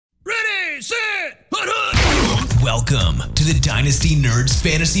Welcome to the Dynasty Nerds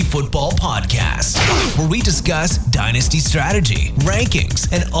Fantasy Football Podcast, where we discuss dynasty strategy, rankings,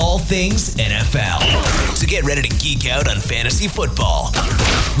 and all things NFL. So get ready to geek out on fantasy football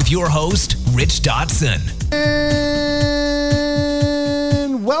with your host, Rich Dotson.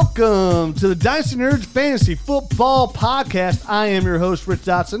 And welcome to the Dynasty Nerds Fantasy Football Podcast. I am your host, Rich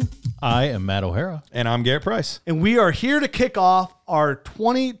Dotson. I am Matt O'Hara. And I'm Garrett Price. And we are here to kick off our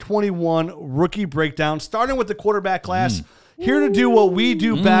 2021 rookie breakdown, starting with the quarterback class. Here to do what we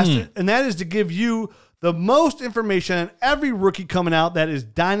do best, and that is to give you the most information on every rookie coming out that is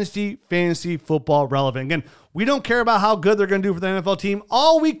Dynasty Fantasy Football relevant. Again, we don't care about how good they're going to do for the NFL team.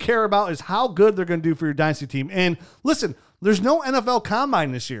 All we care about is how good they're going to do for your Dynasty team. And listen, there's no NFL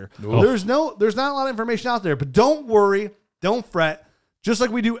Combine this year. There's not a lot of information out there, but don't worry, don't fret. Just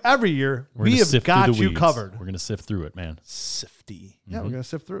like we do every year, we have got you covered. We're going to sift through it, man. Sifty. Yeah, we're going to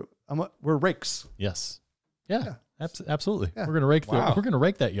sift through it. We're rakes. Yes. Yeah. Absolutely. Yeah. We're going to rake Wow. we're going to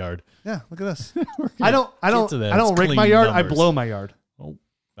rake that yard. Yeah, look at this. We're I don't rake my yard. I blow my yard. Oh,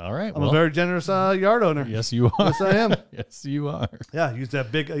 all right. I'm a very generous yard owner. Yes, you are. Yes, I am. Yes, you are. Yeah, I use a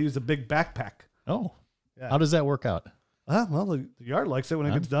big backpack. Oh, Yeah. How does that work out? Well, the yard likes it when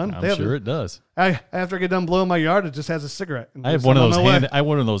it gets done. I'm sure it does. After I get done blowing my yard, it just has a cigarette. I have one of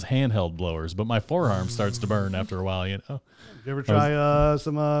those handheld blowers, but my forearm starts to burn after a while. You know. Did you ever try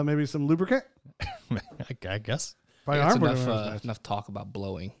some lubricant? I guess. Probably That's arm burner. enough talk about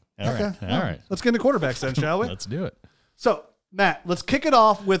blowing. All right. Okay. All right. Let's get into quarterbacks then, shall we? Let's do it. So, Matt, let's kick it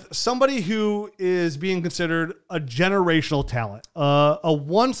off with somebody who is being considered a generational talent, a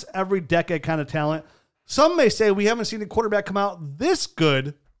once every decade kind of talent. Some may say we haven't seen a quarterback come out this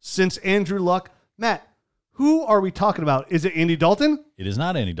good since Andrew Luck. Matt, who are we talking about? Is it Andy Dalton? It is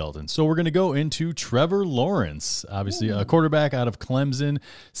not Andy Dalton. So we're going to go into Trevor Lawrence, obviously a quarterback out of Clemson,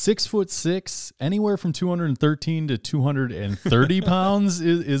 6'6", anywhere from 213 to 230 pounds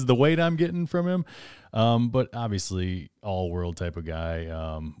is the weight I'm getting from him. But obviously all world type of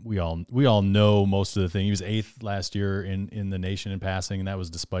guy. We all know most of the thing. He was 8th last year in the nation in passing, and that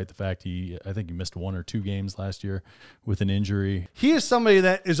was despite the fact I think he missed 1 or 2 games last year with an injury. He is somebody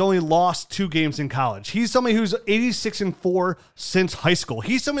that has only lost 2 games in college. He's somebody who's 86-4 since high school.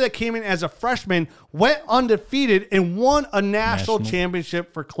 He's somebody that came in as a freshman, went undefeated, and won a national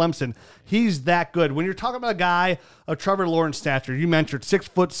championship for Clemson. He's that good. When you're talking about a guy of Trevor Lawrence stature, you mentioned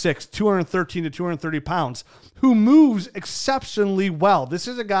 6'6", 213 to 230 pounds, who moves exceptionally well. This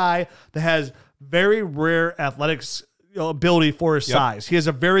is a guy that has very rare athletics ability for his size. He has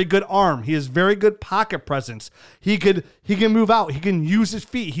a very good arm. He has very good pocket presence. He can move out. He can use his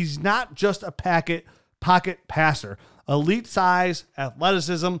feet. He's not just a pocket passer. Elite size,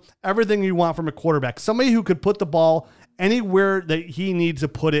 athleticism, everything you want from a quarterback. Somebody who could put the ball anywhere that he needs to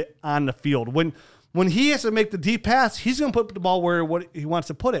put it on the field. When he has to make the deep pass, he's going to put the ball where he wants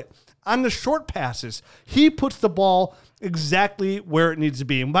to put it. On the short passes, he puts the ball exactly where it needs to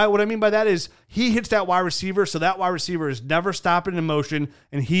be. And what I mean by that is he hits that wide receiver, so that wide receiver is never stopping in motion,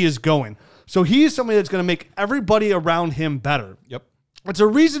 and he is going. So he is somebody that's going to make everybody around him better. Yep. It's a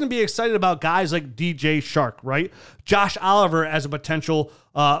reason to be excited about guys like DJ Shark, right? Josh Oliver as a potential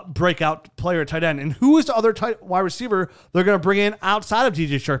breakout player at tight end. And who is the other wide receiver they're going to bring in outside of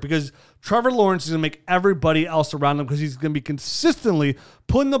DJ Shark? Because Trevor Lawrence is going to make everybody else around him because he's going to be consistently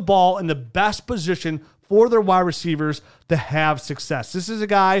putting the ball in the best position for their wide receivers to have success. This is a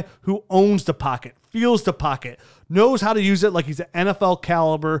guy who owns the pocket, feels the pocket, knows how to use it like he's an NFL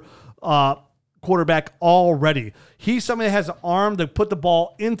caliber quarterback already. He's somebody that has an arm to put the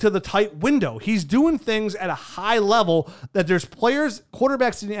ball into the tight window. He's doing things at a high level that there's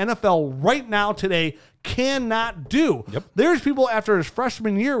quarterbacks in the NFL right now today cannot do. Yep. There's people after his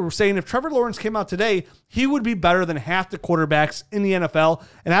freshman year were saying if Trevor Lawrence came out today, he would be better than half the quarterbacks in the NFL.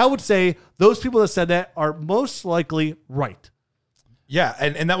 And I would say those people that said that are most likely right. Yeah,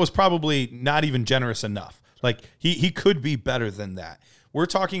 and that was probably not even generous enough. Like, he could be better than that. We're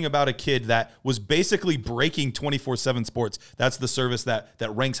talking about a kid that was basically breaking 24/7 Sports. That's the service that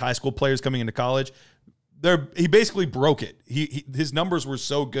ranks high school players coming into college. He basically broke it. His numbers were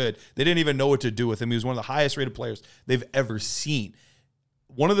so good, they didn't even know what to do with him. He was one of the highest rated players they've ever seen.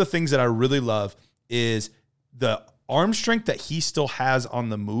 One of the things that I really love is the arm strength that he still has on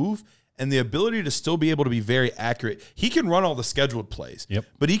the move and the ability to still be able to be very accurate. He can run all the scheduled plays,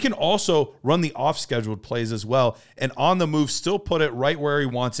 but he can also run the off-scheduled plays as well, and on the move still put it right where he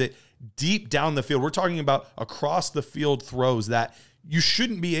wants it, deep down the field. We're talking about across the field throws that you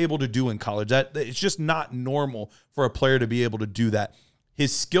shouldn't be able to do in college. That it's just not normal for a player to be able to do that.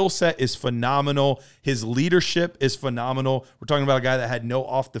 His skill set is phenomenal. His leadership is phenomenal. We're talking about a guy that had no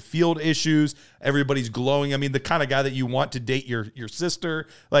off the field issues. Everybody's glowing. I mean, the kind of guy that you want to date your sister.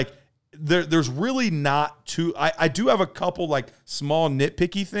 Like, there's really not too. I do have a couple like small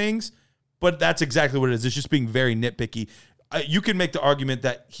nitpicky things, but that's exactly what it is. It's just being very nitpicky. You can make the argument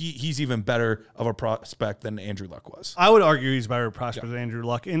that he's even better of a prospect than Andrew Luck was. I would argue he's a better prospect than Andrew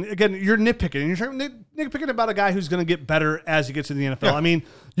Luck. And again, you're nitpicking. You're nitpicking about a guy who's going to get better as he gets in the NFL. Yeah. I mean,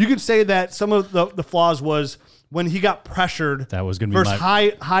 you could say that some of the flaws was when he got pressured. That was going to be versus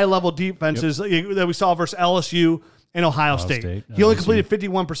high level defenses that we saw versus LSU and Ohio State. He only completed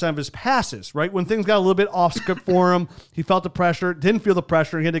 51% of his passes, right? When things got a little bit off script for him, he felt the pressure, didn't feel the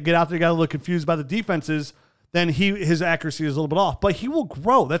pressure. He had to get out there, got a little confused by the defenses. Then his accuracy is a little bit off. But he will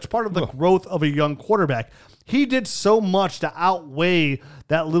grow. That's part of the growth of a young quarterback. He did so much to outweigh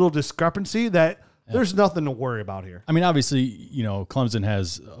that little discrepancy that there's nothing to worry about here. I mean, obviously, Clemson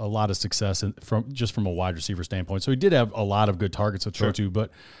has a lot of success from a wide receiver standpoint. So he did have a lot of good targets to throw to, but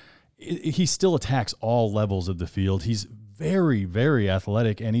he still attacks all levels of the field. He's very, very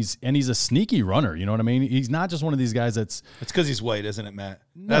athletic, and he's a sneaky runner. You know what I mean? He's not just one of these guys that's. It's because he's white, isn't it, Matt?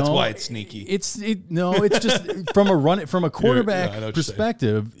 That's why it's sneaky. It's just from a quarterback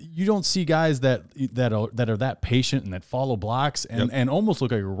perspective. You don't see guys that are that patient and that follow blocks and almost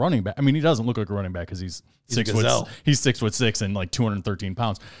look like a running back. I mean, he doesn't look like a running back because he's 6'6" and like 213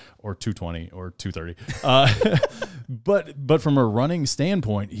 pounds, or 220 or 230. But from a running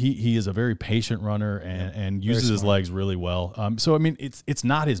standpoint, he is a very patient runner and uses his legs really well. So I mean, it's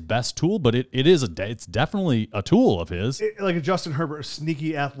not his best tool, but it's definitely a tool of his. Like a Justin Herbert, a sneaky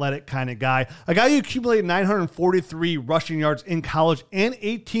athletic kind of guy, a guy who accumulated 943 rushing yards in college and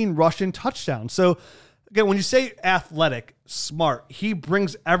 18 rushing touchdowns. So again, when you say athletic, smart, he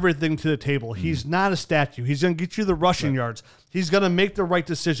brings everything to the table. He's not a statue. He's going to get you the rushing yards. He's going to make the right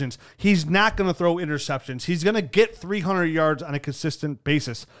decisions. He's not going to throw interceptions. He's going to get 300 yards on a consistent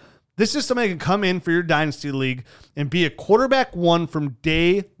basis. This is somebody that can come in for your dynasty league and be a quarterback one from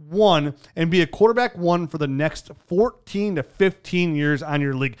day one and be a quarterback one for the next 14 to 15 years on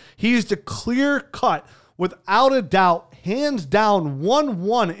your league. He's the clear cut, without a doubt, hands down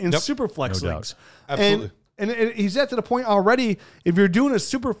 1-1 in Superflex leagues. Absolutely. And he's at to the point already, if you're doing a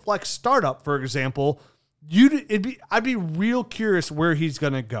Superflex startup, for example, I'd be real curious where he's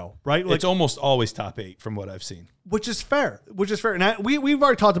going to go, right? Like, it's almost always top 8 from what I've seen. Which is fair. And we've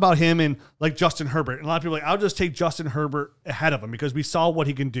already talked about him and like Justin Herbert. And a lot of people are like, I'll just take Justin Herbert ahead of him because we saw what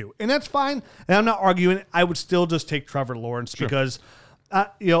he can do. And that's fine. And I'm not arguing. I would still just take Trevor Lawrence because,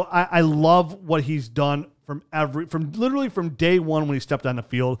 I love what he's done from literally from day one when he stepped on the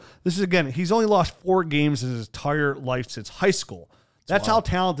field. This is, again, he's only lost 4 games in his entire life since high school. That's how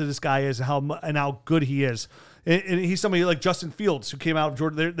talented this guy is and how good he is. And he's somebody like Justin Fields, who came out of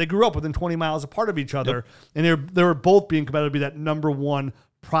Georgia. They grew up within 20 miles apart of each other, and they were both being competitive to be that number 1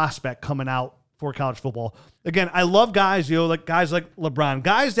 prospect coming out for college football. Again, I love guys, like guys like LeBron,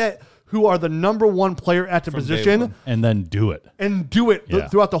 guys who are the number 1 player at the position. And then do it.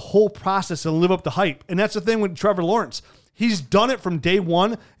 Throughout the whole process and live up to hype. And that's the thing with Trevor Lawrence. He's done it from day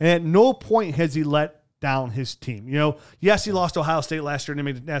one, and at no point has he let down his team. Yes, he lost to Ohio State last year and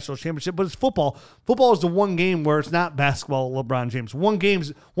they made the national championship, but it's football. Football is the one game where it's not basketball, LeBron James. One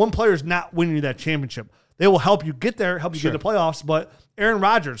player is not winning you that championship. They will help you get there, help you get to the playoffs, but Aaron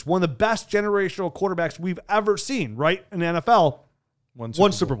Rodgers, one of the best generational quarterbacks we've ever seen, right, in the NFL, won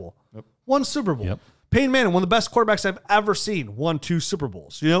Super Bowl. Yep. Won Super Bowl. Yep. Peyton Manning, one of the best quarterbacks I've ever seen, won 2 Super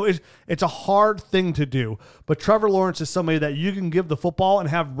Bowls. It's a hard thing to do, but Trevor Lawrence is somebody that you can give the football and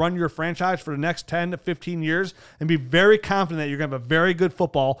have run your franchise for the next 10 to 15 years and be very confident that you're going to have a very good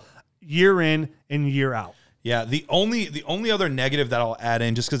football year in and year out. Yeah, the only other negative that I'll add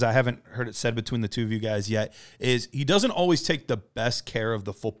in, just because I haven't heard it said between the two of you guys yet, is he doesn't always take the best care of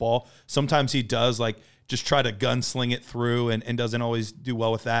the football. Sometimes he does, like, just try to gunsling it through and doesn't always do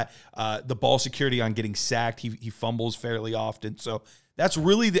well with that. The ball security on getting sacked, he fumbles fairly often. So that's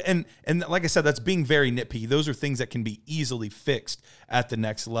really and like I said, that's being very nitpicky. Those are things that can be easily fixed at the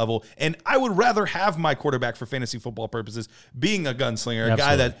next level. And I would rather have my quarterback for fantasy football purposes being a gunslinger, a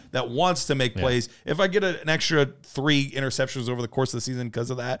guy that wants to make plays. If I get an extra 3 interceptions over the course of the season because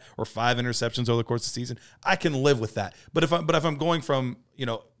of that, or 5 interceptions over the course of the season, I can live with that. But if I'm going from,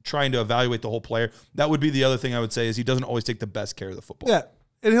 trying to evaluate the whole player, that would be the other thing I would say is he doesn't always take the best care of the football. Yeah.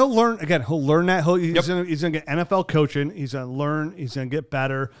 And he'll learn again. He'll learn that. He's gonna get NFL coaching. He's gonna learn. He's gonna get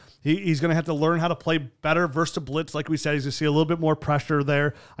better. He's gonna have to learn how to play better versus the blitz. Like we said, he's gonna see a little bit more pressure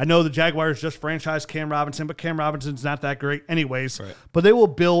there. I know the Jaguars just franchised Cam Robinson, but Cam Robinson's not that great anyways. Right. But they will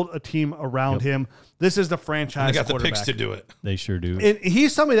build a team around him. This is the franchise. And they got the quarterback. picks to do it. They sure do. And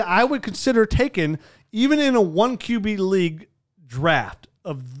he's somebody that I would consider taking even in a 1 QB league draft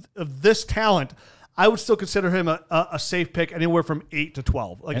of this talent. I would still consider him a safe pick anywhere from 8 to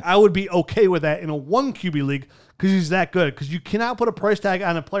 12. Like I would be okay with that in a 1 QB league because he's that good. Because you cannot put a price tag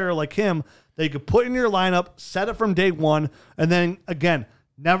on a player like him that you could put in your lineup, set it from day one, and then again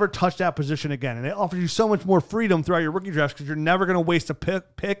never touch that position again. And it offers you so much more freedom throughout your rookie drafts because you're never going to waste a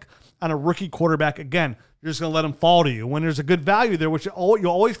pick on a rookie quarterback again. You're just going to let him fall to you when there's a good value there, which you'll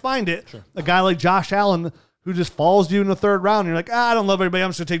always find it. Sure. A guy like Josh Allen who just falls to you in the third round. And you're like, I don't love everybody. I'm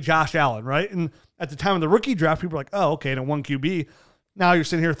just going to take Josh Allen, right? And at the time of the rookie draft, people are like, oh, okay, in a 1 QB. Now you're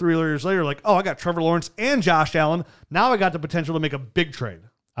sitting here 3 years later, like, oh, I got Trevor Lawrence and Josh Allen. Now I got the potential to make a big trade.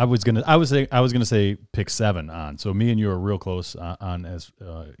 I was gonna say pick 7 on. So me and you are real close on as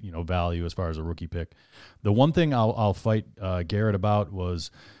value as far as a rookie pick. The one thing I'll fight Garrett about was,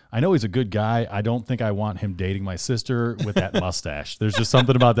 I know he's a good guy. I don't think I want him dating my sister with that mustache. There's just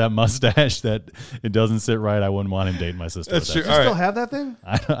something about that mustache that it doesn't sit right. I wouldn't want him dating my sister. That's true. Do you still have that thing?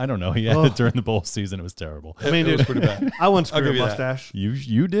 I don't know. He had it during the bowl season. It was terrible. I mean, it was pretty bad. I once screwed a mustache.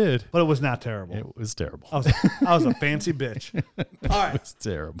 You did. But it was not terrible. It was terrible. I was a fancy bitch. All right. It was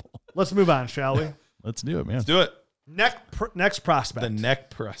terrible. Let's move on, shall we? Let's do it, man. Let's do it. Next prospect. The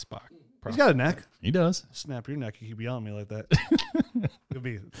neck prospect. He's got a neck. He does. Snap your neck. You keep yelling at me like that.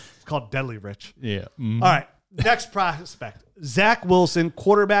 It's called Deadly Rich. Yeah. Mm-hmm. All right. Next prospect. Zach Wilson,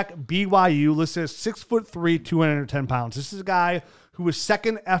 quarterback, BYU, listed as 6'3", 210 pounds. This is a guy who was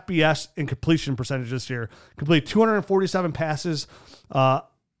second FBS in completion percentage this year. Completed 247 passes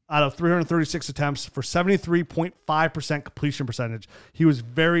out of 336 attempts for 73.5% completion percentage. He was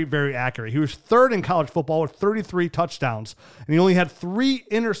very, very accurate. He was third in college football with 33 touchdowns, and he only had 3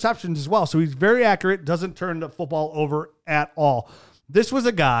 interceptions as well. So he's very accurate, doesn't turn the football over at all. This was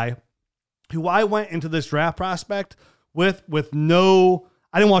a guy who I went into this draft prospect with no...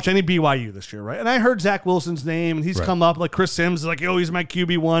 I didn't watch any BYU this year, right? And I heard Zach Wilson's name, and he's come up like Chris Sims is like, oh, he's my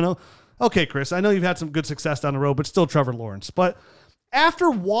QB1. Okay, Chris, I know you've had some good success down the road, but still Trevor Lawrence. But after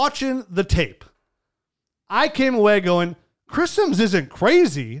watching the tape, I came away going, Chris Sims isn't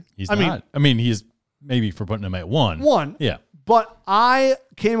crazy. He's not. I mean, he's maybe for putting him at 1. Yeah. But I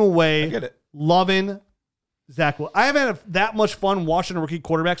came away loving Zach Wilson. I haven't had that much fun watching a rookie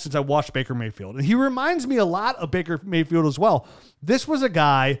quarterback since I watched Baker Mayfield. And he reminds me a lot of Baker Mayfield as well. This was a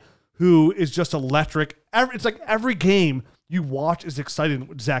guy who is just electric. It's like every game you watch is exciting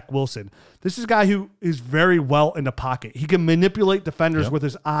with Zach Wilson. This is a guy who is very well in the pocket. He can manipulate defenders with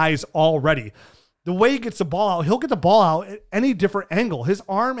his eyes already. The way he gets the ball out, he'll get the ball out at any different angle. His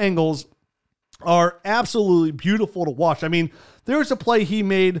arm angles are absolutely beautiful to watch. I mean, there was a play he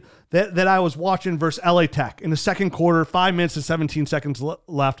made that I was watching versus LA Tech in the second quarter, 5 minutes and 17 seconds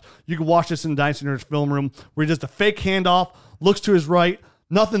left. You can watch this in the Dynasty Nerds film room where he does a fake handoff, looks to his right,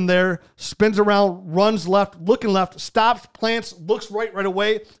 nothing there, spins around, runs left, looking left, stops, plants, looks right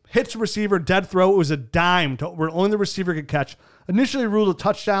away, hits the receiver, dead throw. It was a dime where only the receiver could catch. Initially ruled a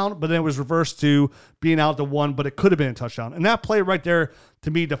touchdown, but then it was reversed to being out to 1, but it could have been a touchdown. And that play right there,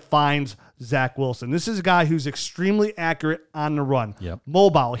 to me, defines Zach Wilson. This is a guy who's extremely accurate on the run.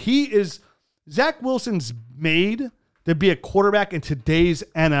 Mobile. Zach Wilson's made to be a quarterback in today's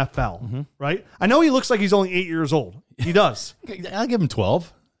NFL, right? I know he looks like he's only 8 years old. He does. I'll give him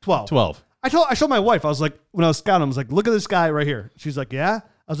 12. 12. I showed my wife, I was like, when I was scouting, I was like, look at this guy right here. She's like, yeah?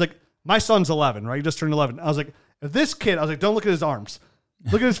 I was like, my son's 11, right? He just turned 11. I was like, if this kid, I was like, don't look at his arms.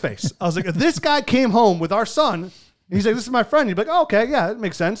 Look at his face. I was like, if this guy came home with our son, and he's like, this is my friend. He'd be like, oh, okay, yeah, it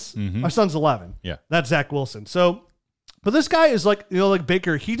makes sense. My son's 11. Yeah. That's Zach Wilson. So, but this guy is like, like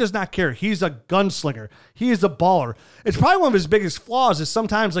Baker, he does not care. He's a gunslinger. He is a baller. It's probably one of his biggest flaws is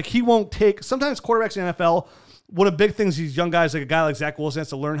sometimes like sometimes quarterbacks in the NFL, one of the big things these young guys, like a guy like Zach Wilson has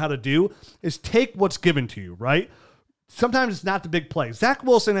to learn how to do is take what's given to you, right? Sometimes it's not the big play. Zach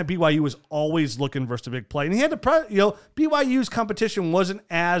Wilson at BYU was always looking versus the big play. And he had to, BYU's competition wasn't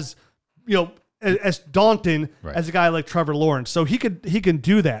as, as daunting as a guy like Trevor Lawrence. So he can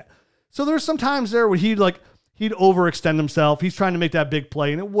do that. So there's some times there where he'd overextend himself. He's trying to make that big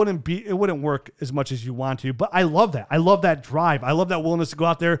play, and it wouldn't work as much as you want to. But I love that. I love that drive. I love that willingness to go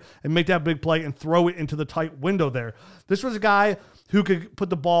out there and make that big play and throw it into the tight window there. This was a guy who could put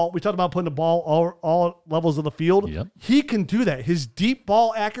the ball. We talked about putting the ball all levels of the field. Yep. He can do that. His deep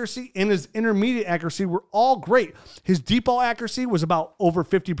ball accuracy and his intermediate accuracy were all great. His deep ball accuracy was about over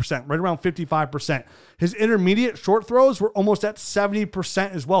 50%, right around 55%. His intermediate short throws were almost at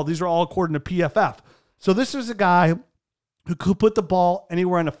 70% as well. These are all according to PFF. So this is a guy who could put the ball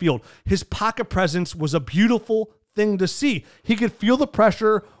anywhere on the field. His pocket presence was a beautiful thing to see. He could feel the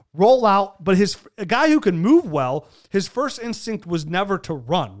pressure, roll out, but a guy who can move well, his first instinct was never to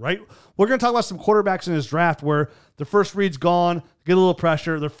run, right? We're going to talk about some quarterbacks in his draft where the first read's gone, get a little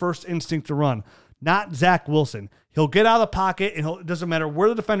pressure, their first instinct to run. Not Zach Wilson. He'll get out of the pocket, and it doesn't matter where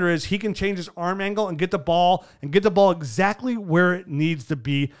the defender is, he can change his arm angle and get the ball exactly where it needs to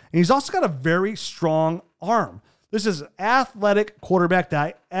be. And he's also got a very strong arm. This is an athletic quarterback that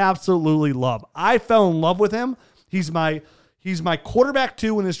I absolutely love. I fell in love with him. He's my quarterback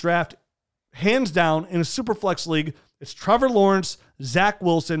 2 in this draft, hands down, in a super flex league. It's Trevor Lawrence, Zach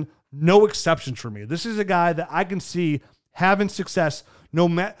Wilson, no exceptions for me. This is a guy that I can see having success. No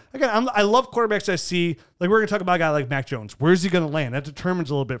matter, again, I love quarterbacks I see. Like we're going to talk about a guy like Mac Jones. Where's he going to land? That determines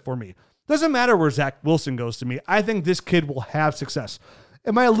a little bit for me. Doesn't matter where Zach Wilson goes to me. I think this kid will have success.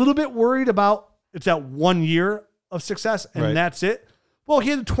 Am I a little bit worried about it's that 1 year of success and that's it? Well, he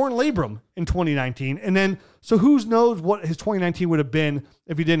had a torn labrum in 2019. And then, so who knows what his 2019 would have been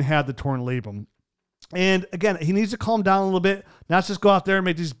if he didn't have the torn labrum. And again, he needs to calm down a little bit, not just go out there and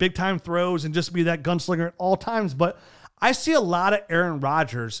make these big time throws and just be that gunslinger at all times. But I see a lot of Aaron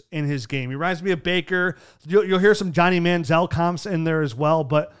Rodgers in his game. He reminds me of Baker. You'll hear some Johnny Manziel comps in there as well.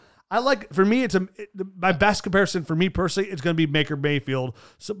 But for me, my best comparison for me personally, it's going to be Baker Mayfield,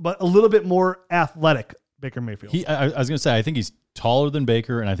 but a little bit more athletic Baker Mayfield. I was going to say, I think he's taller than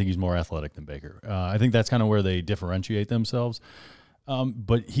Baker, and I think he's more athletic than Baker. I think that's kind of where they differentiate themselves.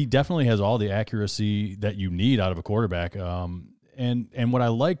 But he definitely has all the accuracy that you need out of a quarterback. And what I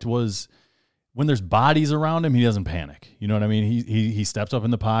liked was when there's bodies around him, he doesn't panic. You know what I mean? He steps up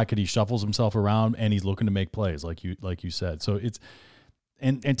in the pocket, he shuffles himself around, and he's looking to make plays, like you said. So it's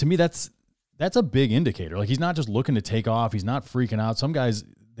and to me that's a big indicator. Like he's not just looking to take off. He's not freaking out. Some guys,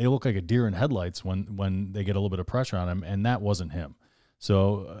 they look like a deer in headlights when they get a little bit of pressure on him, and that wasn't him.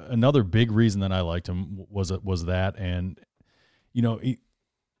 So another big reason that I liked him was that, and you know,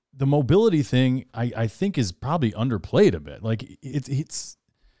 the mobility thing I think is probably underplayed a bit. Like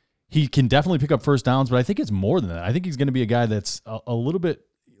he can definitely pick up first downs, but I think it's more than that. I think he's going to be a guy that's a little bit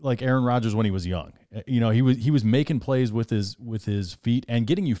like Aaron Rodgers when he was young. You know, he was making plays with his feet and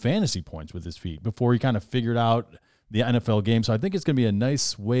getting you fantasy points with his feet before he kind of figured out the NFL game. So I think it's going to be a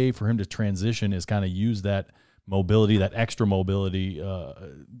nice way for him to transition, is kind of use that mobility, that extra mobility,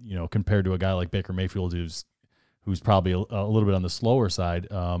 you know, compared to a guy like Baker Mayfield who's probably a little bit on the slower side,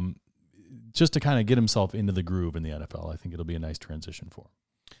 just to kind of get himself into the groove in the NFL. I think it'll be a nice transition for him.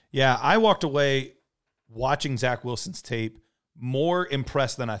 Yeah, I walked away watching Zach Wilson's tape more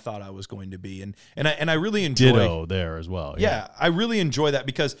impressed than I thought I was going to be. And I really enjoy Ditto there as well. Yeah, I really enjoy that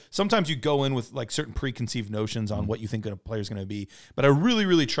because sometimes you go in with like certain preconceived notions on what you think a player's going to be. But I really,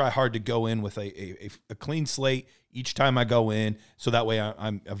 really try hard to go in with a clean slate each time I go in. So that way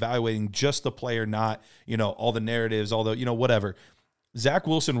I'm evaluating just the player, not, you know, all the narratives, all the, you know, whatever. Zach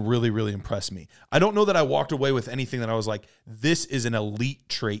Wilson really, really impressed me. I don't know that I walked away with anything that I was like, this is an elite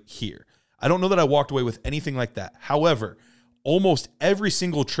trait here. I don't know that I walked away with anything like that. However, almost every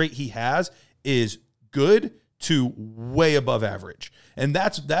single trait he has is good to way above average. And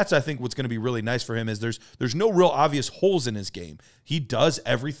that's I think what's going to be really nice for him is there's no real obvious holes in his game. He does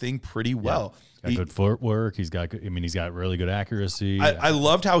everything pretty well. Got good footwork. He's got really good accuracy. I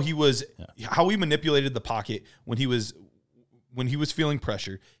loved how how he manipulated the pocket when he was feeling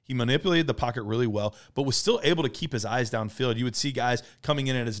pressure. He manipulated the pocket really well, but was still able to keep his eyes downfield. You would see guys coming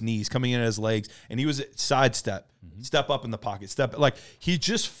in at his knees, coming in at his legs, and he was sidestep, step up in the pocket, he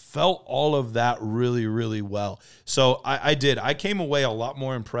just felt all of that really, really well. So I came away a lot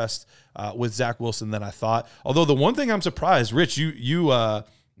more impressed with Zach Wilson than I thought. Although the one thing I'm surprised, Rich, you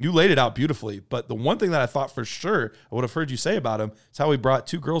laid it out beautifully, but the one thing that I thought for sure I would have heard you say about him is how he brought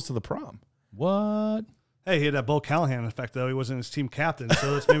 2 girls to the prom. What? Hey, he had that Bo Callahan effect, though. He wasn't his team captain,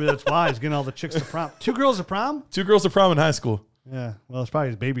 so maybe that's why he's getting all the chicks to prom. 2 girls to prom? 2 girls to prom in high school. Yeah, well, it's probably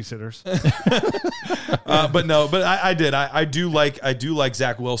his babysitters. But I do like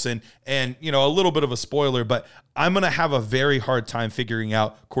Zach Wilson, and you know, a little bit of a spoiler, but I'm gonna have a very hard time figuring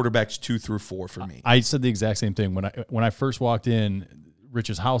out quarterbacks 2 through 4 for me. I said the exact same thing when I first walked in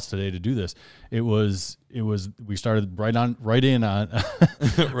Rich's house today to do this. We started right in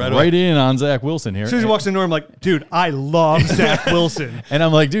on Zach Wilson here. As soon as he walks in the door, I'm like, dude, I love Zach Wilson. And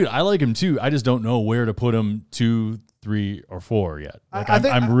I'm like, dude, I like him too. I just don't know where to put him 2 3 or 4 yet. Like I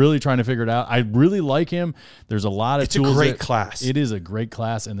think I'm really trying to figure it out. I really like him. There's a lot of tools. It's a great class. It is a great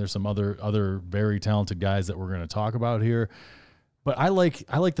class, and there's some other very talented guys that we're going to talk about here. But I like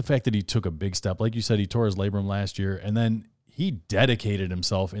the fact that he took a big step. Like you said, he tore his labrum last year, and then he dedicated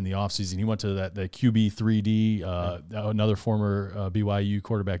himself in the offseason. He went to the QB 3D. Another former BYU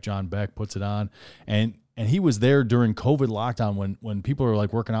quarterback, John Beck, puts it on, and he was there during COVID lockdown when people are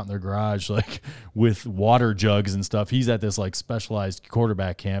like working out in their garage, like with water jugs and stuff. He's at this like specialized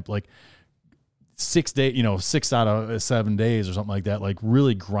quarterback camp, like 6 out of 7 days or something like that, like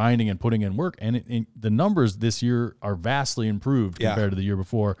really grinding and putting in work. And the numbers this year are vastly improved compared to the year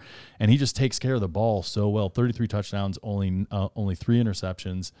before. And he just takes care of the ball so well. 33 touchdowns, only 3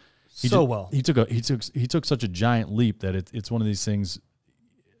 interceptions. He took such a giant leap that it's one of these things.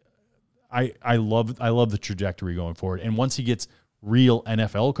 I love the trajectory going forward. And once he gets real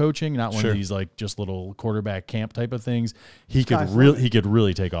NFL coaching, not one of these like just little quarterback camp type of things, he could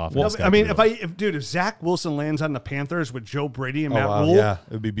really take off. Well, I mean, if Zach Wilson lands on the Panthers with Joe Brady and Matt Rule, it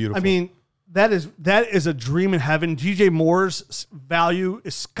would be beautiful. I mean, that is a dream in heaven. DJ Moore's value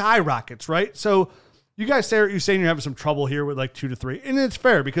is skyrockets, right? So you guys you're saying you're having some trouble here with like 2 to 3, and it's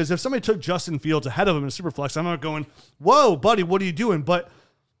fair because if somebody took Justin Fields ahead of him in Superflex, I'm not going, whoa, buddy, what are you doing? But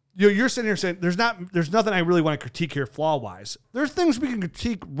you're sitting here saying there's nothing I really want to critique here flaw-wise. There's things we can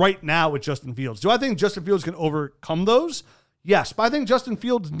critique right now with Justin Fields. Do I think Justin Fields can overcome those? Yes, but I think Justin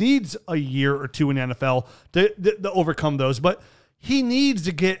Fields needs a year or 2 in the NFL to overcome those. But he needs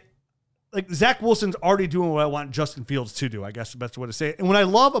to get, like, Zach Wilson's already doing what I want Justin Fields to do, I guess is the best way to say it. And what I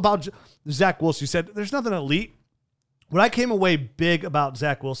love about Zach Wilson, you said there's nothing elite. What I came away big about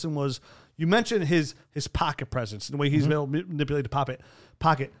Zach Wilson was you mentioned his pocket presence and the way he's able to manipulate the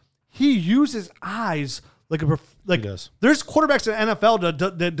pocket. He uses eyes like he does. There's quarterbacks in the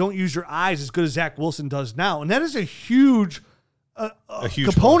NFL that don't use your eyes as good as Zach Wilson does now, and that is a huge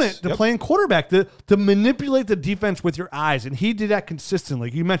component to playing quarterback to manipulate the defense with your eyes, and he did that consistently.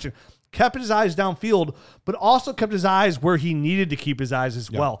 Like you mentioned, kept his eyes downfield, but also kept his eyes where he needed to keep his eyes as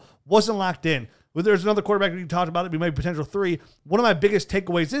well. Wasn't locked in. But there's another quarterback we talked about that we might potential 3. One of my biggest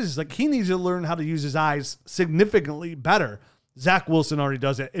takeaways is like he needs to learn how to use his eyes significantly better. Zach Wilson already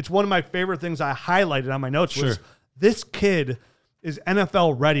does it. It's one of my favorite things I highlighted on my notes was this kid is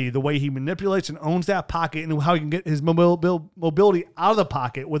NFL ready, the way he manipulates and owns that pocket and how he can get his mobility out of the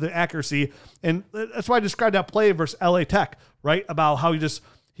pocket with the accuracy. And that's why I described that play versus LA Tech, right? About how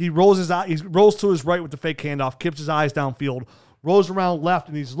he rolls his eye, he rolls to his right with the fake handoff, keeps his eyes downfield, rolls around left,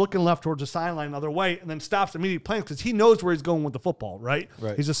 and he's looking left towards the sideline the other way, and then stops immediately playing because he knows where he's going with the football, right?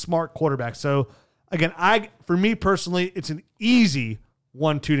 He's a smart quarterback. So again, for me personally, it's an easy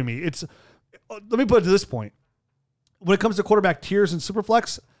 1-2 to me. Let me put it to this point. When it comes to quarterback tiers and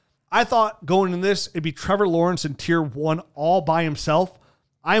Superflex, I thought going in this, it'd be Trevor Lawrence in tier 1 all by himself.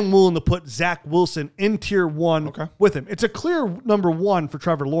 I'm willing to put Zach Wilson in tier 1 with him. It's a clear number 1 for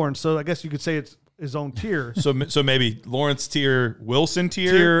Trevor Lawrence, so I guess you could say it's his own tier. So maybe Lawrence tier, Wilson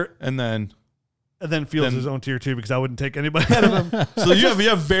tier, and then Fields his own tier 2 because I wouldn't take anybody out of him. So you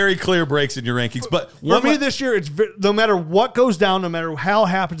have very clear breaks in your rankings. But for me this year, it's no matter what goes down, no matter how it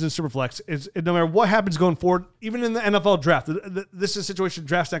happens in Superflex, no matter what happens going forward, even in the NFL draft, this is a situation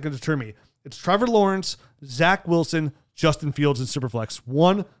draft's not going to deter me. It's Trevor Lawrence, Zach Wilson, Justin Fields in Superflex.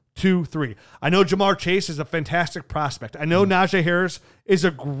 1, 2, 3. I know Jamar Chase is a fantastic prospect. I know Najee Harris is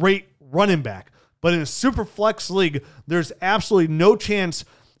a great running back. But in a Superflex league, there's absolutely no chance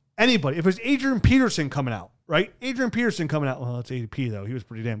anybody, if it's Adrian Peterson coming out, right? Well, it's ADP, though. He was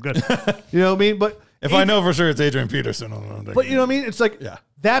pretty damn good. You know what I mean? But if I know for sure it's Adrian Peterson. But you know what I mean? It's like,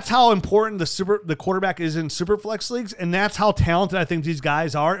 that's how important the quarterback is in Superflex leagues, and that's how talented I think these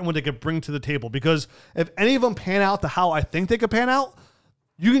guys are and what they could bring to the table. Because if any of them pan out to how I think they could pan out,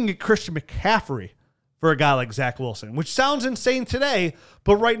 you can get Christian McCaffrey for a guy like Zach Wilson, which sounds insane today,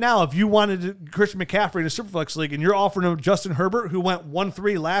 but right now, if you wanted Christian McCaffrey in a Superflex league and you're offering him Justin Herbert, who went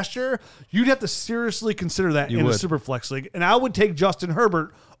 1-3 last year, you'd have to seriously consider that in a Superflex league. And I would take Justin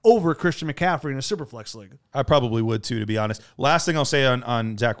Herbert over Christian McCaffrey in a Superflex league. I probably would too, to be honest. Last thing I'll say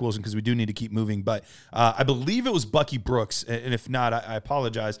on Zach Wilson, because we do need to keep moving, but I believe it was Bucky Brooks, and if not, I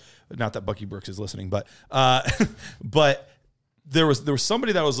apologize. Not that Bucky Brooks is listening, but There was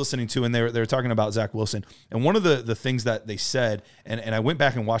somebody that I was listening to, and they were talking about Zach Wilson, and one of the things that they said, and I went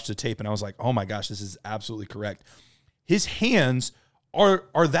back and watched the tape, and I was like, oh my gosh, this is absolutely correct. His hands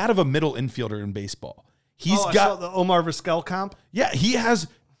are that of a middle infielder in baseball. I saw the Omar Vizquel comp. Yeah, he has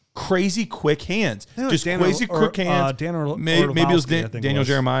crazy quick hands. I think it was Just Dan crazy quick hands. Maybe it was Orlovsky, I think Daniel it was.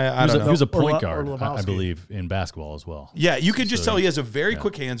 Jeremiah. I don't know. He was a point Or guard, I Lebowski. believe, in basketball as well. Yeah, you can just tell he has a very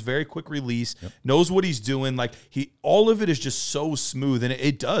quick hands, very quick release, knows what he's doing. Like all of it is just so smooth, and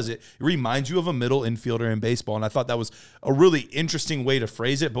it reminds you of a middle infielder in baseball. And I thought that was a really interesting way to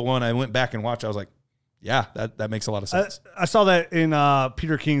phrase it. But when I went back and watched, I was like, yeah, that makes a lot of sense. I saw that in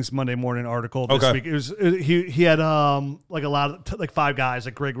Peter King's Monday Morning article this week. It was he had like a lot of like 5 guys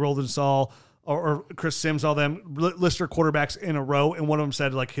like Greg Roldensaal or Chris Sims, all them list their quarterbacks in a row, and one of them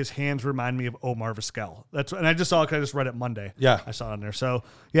said like his hands remind me of Omar Vizquel. And I just saw it. I just read it Monday. Yeah, I saw it on there. So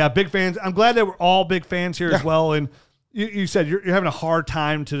yeah, big fans. I'm glad that we're all big fans here as well. And you said you're having a hard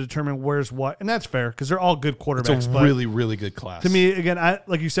time to determine where's what, and that's fair because they're all good quarterbacks. It's a really, really good class. To me, again,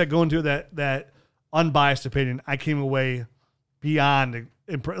 like you said, going to that unbiased opinion, I came away beyond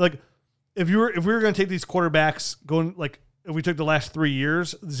like if we were going to take these quarterbacks going like if we took the last 3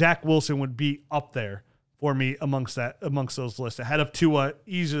 years, Zach Wilson would be up there for me amongst those lists ahead of Tua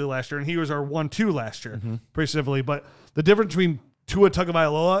easily last year, and he was our 1-2 last year pretty simply. But the difference between Tua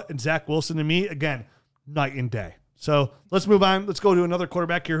Tagovailoa and Zach Wilson to me, again, night and day. So let's move on. Let's go to another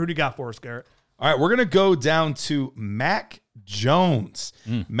quarterback here. Who do you got for us, Garrett? All right, we're going to go down to Mac Jones.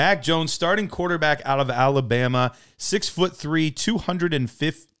 Mac Jones, starting quarterback out of Alabama, 6'3",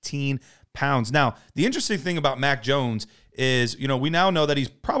 215 pounds. Now, the interesting thing about Mac Jones is, we now know that he's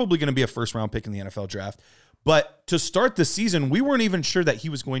probably going to be a first-round pick in the NFL draft. But to start the season, we weren't even sure that he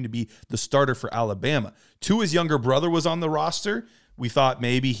was going to be the starter for Alabama. Tua's younger brother was on the roster. We thought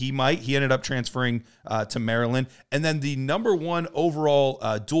maybe he might. He ended up transferring to Maryland. And then the number 1 overall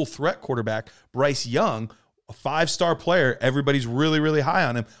dual threat quarterback, Bryce Young, a 5-star player, everybody's really, really high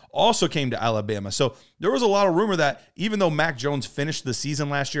on him, also came to Alabama. So there was a lot of rumor that even though Mac Jones finished the season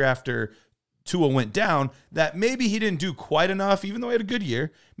last year after Tua went down, that maybe he didn't do quite enough, even though he had a good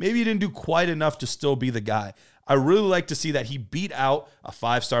year. Maybe he didn't do quite enough to still be the guy. I really like to see that he beat out a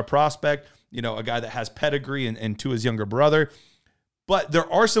 5-star prospect, a guy that has pedigree and Tua's younger brother. But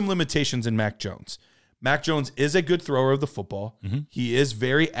there are some limitations in Mac Jones. Mac Jones is a good thrower of the football. He is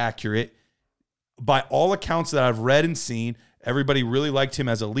very accurate. By all accounts that I've read and seen, everybody really liked him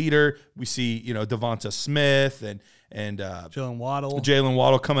as a leader. We see, Devonta Smith and Jalen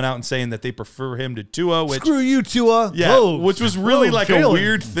Waddle coming out and saying that they prefer him to Tua. Which, screw you, Tua. Yeah, Whoa. which was really Whoa, like Jalen. a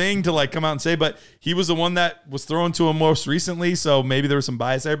weird thing to come out and say. But he was the one that was thrown to him most recently, so maybe there was some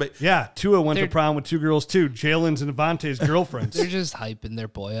bias there. But yeah, Tua went to prom with 2 girls too, Jalen's and Devontae's girlfriends. They're just hyping their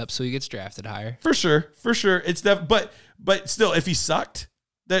boy up so he gets drafted higher. for sure, it's but still, if he sucked,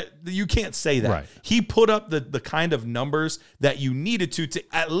 that you can't say that. Right. He put up the kind of numbers that you needed to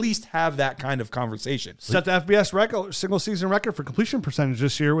at least have that kind of conversation. Set the FBS record, single season record for completion percentage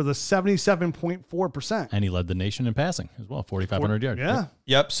this year with a 77.4%. And he led the nation in passing as well, 4,500 yards. Yeah.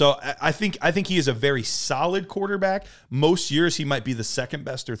 Yep. So I think he is a very solid quarterback. Most years he might be the second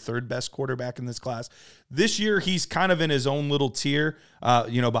best or third best quarterback in this class. This year he's kind of in his own little tier,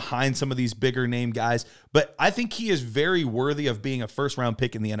 behind some of these bigger name guys. But I think he is very worthy of being a first round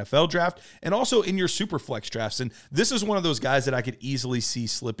pick in the NFL draft and also in your super flex drafts. And this is one of those guys that I could easily see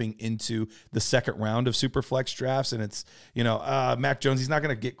slipping into the second round of super flex drafts. And it's, Mac Jones, he's not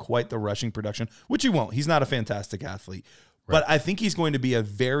going to get quite the rushing production, which he won't. He's not a fantastic athlete. But I think he's going to be a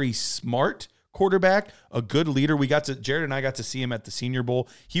very smart quarterback, a good leader. Jared and I got to see him at the Senior Bowl.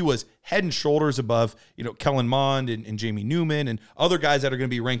 He was head and shoulders above, Kellen Mond and Jamie Newman and other guys that are going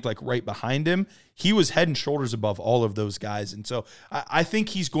to be ranked right behind him. He was head and shoulders above all of those guys. And so I think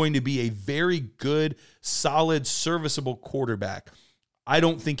he's going to be a very good, solid, serviceable quarterback. I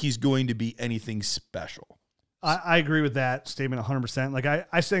don't think he's going to be anything special. I agree with that statement 100%. Like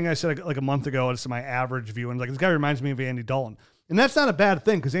I said like a month ago, it's my average view, and this guy reminds me of Andy Dalton. And that's not a bad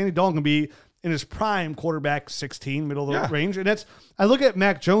thing because Andy Dalton can be in his prime quarterback 16, middle of the range. And I look at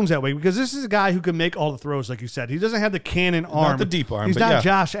Mac Jones that way because this is a guy who can make all the throws, like you said. He doesn't have the cannon arm. Not the deep arm. He's not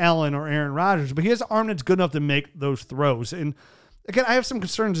Josh Allen or Aaron Rodgers, but he has an arm that's good enough to make those throws. And again, I have some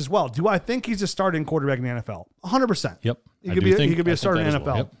concerns as well. Do I think he's a starting quarterback in the NFL? 100%. Yep. He could be a starter in the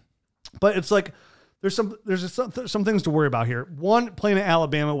NFL. Yep. But it's like there's some things to worry about here. One, playing at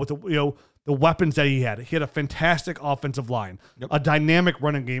Alabama with the weapons that he had. He had a fantastic offensive line, a dynamic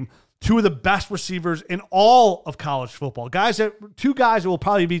running game, 2 of the best receivers in all of college football. 2 guys that will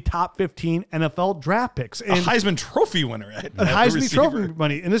probably be top 15 NFL draft picks. And a Heisman Trophy winner. A Heisman Trophy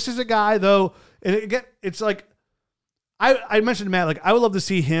money. And this is a guy, though, and again, it's like, I mentioned to Matt, I would love to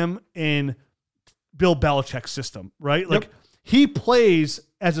see him in Bill Belichick's system, right? He plays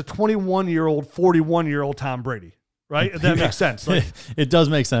as a 21-year-old, 41-year-old Tom Brady, right? If that makes sense. It does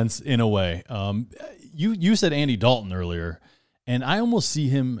make sense in a way. You said Andy Dalton earlier, And I almost see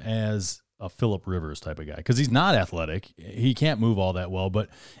him as a Phillip Rivers type of guy because he's not athletic. He can't move all that well,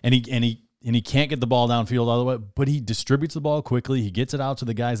 and he can't get the ball downfield all the way, but he distributes the ball quickly. He gets it out to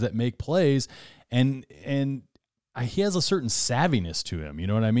the guys that make plays, and he has a certain savviness to him. You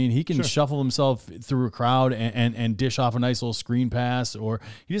know what I mean? He can shuffle himself through a crowd and dish off a nice little screen pass, or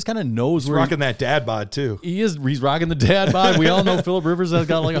he just kind of knows He's where rocking that dad bod too. He's rocking the dad bod. We all know Phillip Rivers has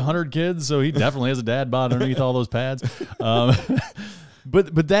got like 100 kids, so he definitely has a dad bod underneath all those pads.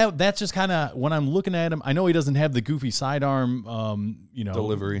 But that's just kind of when I'm looking at him. I know he doesn't have the goofy sidearm,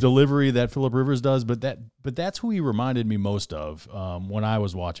 delivery that Phillip Rivers does, but that's who he reminded me most of when I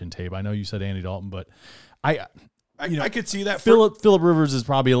was watching tape. I know you said Andy Dalton, but I could see that. Phillip Rivers is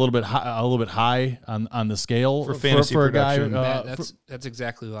probably a little bit high on the scale for fantasy for a guy. Matt, that's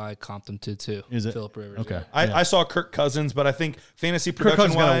exactly why I comped him too. Is it Phillip Rivers? Okay, I saw Kirk Cousins, but I think fantasy Kirk production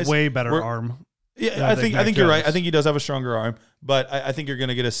Cousins got wise, a way better arm. Yeah, I think you're right. I think he does have a stronger arm, but I think you're going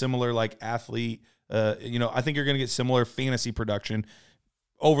to get a similar like athlete. I think you're going to get similar fantasy production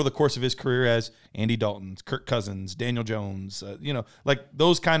over the course of his career as Andy Dalton, Kirk Cousins, Daniel Jones. Like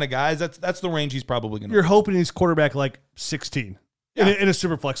those kind of guys. That's the range he's probably going to. You're hoping he's quarterback like 16 in a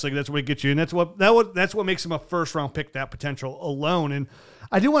super flex league. That's what gets you, and that's what makes him a first round pick. That potential alone, and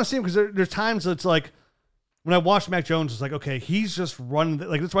I do want to see him because there's times it's like. When I watched Mac Jones, it's like, okay, he's just running.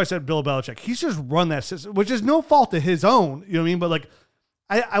 That's why I said Bill Belichick. He's just run that system, which is no fault of his own. You know what I mean? But like,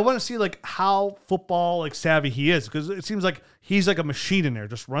 I want to see like how football like savvy he is because it seems like he's like a machine in there.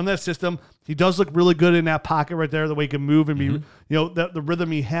 Just run that system. He does look really good in that pocket right there. The way he can move and be, the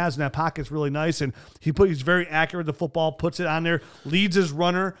rhythm he has in that pocket is really nice. And he's very accurate with the football. Puts it on there. Leads his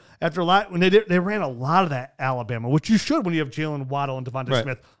runner after a lot. When they ran a lot of that Alabama, which you should when you have Jalen Waddle and Devontae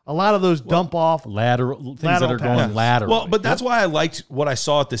Smith. A lot of those dump off lateral things that are going lateral. Well, but that's why I liked what I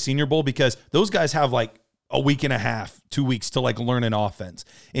saw at the Senior Bowl because those guys have like a week and a half, 2 weeks to like learn an offense.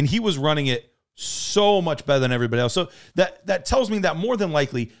 And he was running it so much better than everybody else. So that tells me that more than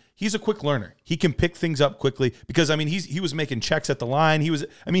likely he's a quick learner. He can pick things up quickly because I mean he was making checks at the line. He was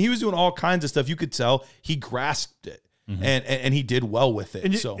doing all kinds of stuff. You could tell he grasped it. And he did well with it.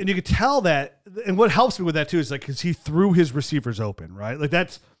 And you could tell that. And what helps me with that too is like because he threw his receivers open, right? Like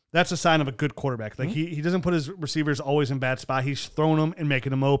that's a sign of a good quarterback. Like he doesn't put his receivers always in bad spot. He's throwing them and making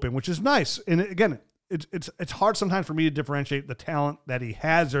them open, which is nice. And again, it's hard sometimes for me to differentiate the talent that he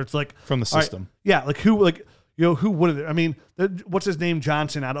has, or it's like from the system. Right, yeah, like who would have? I mean, what's his name?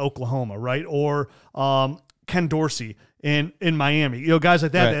 Johnson out of Oklahoma, right? Or Ken Dorsey in Miami. Guys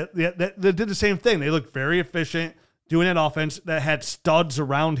like that, right. that did the same thing. They looked very efficient doing that offense that had studs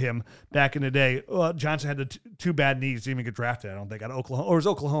around him back in the day. Johnson had the two bad knees to even get drafted, I don't think, out of Oklahoma. Or it was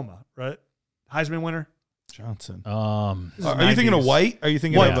Oklahoma, right? Heisman winner? Johnson. Are you thinking of White? Are you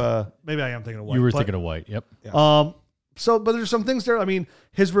thinking of maybe I am thinking of White. You were thinking of White, yep. Yeah. But there's some things there. I mean,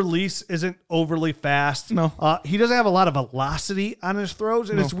 his release isn't overly fast. No. He doesn't have a lot of velocity on his throws.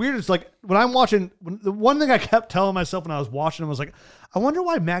 And it's weird. It's like when I'm watching, the one thing I kept telling myself when I was watching him was like, I wonder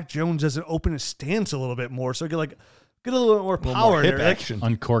why Mac Jones doesn't open his stance a little bit more so he could get a little bit more power hip there. action.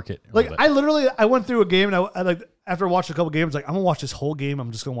 Uncork it. I went through a game and I after watching a couple games, I'm going to watch this whole game.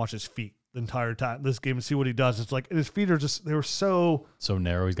 I'm just going to watch his feet the entire time, this game, and see what he does. It's like, and his feet are they were so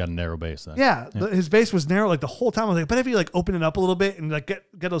narrow. He's got a narrow base then. Yeah. His base was narrow the whole time. I was like, but if he open it up a little bit and get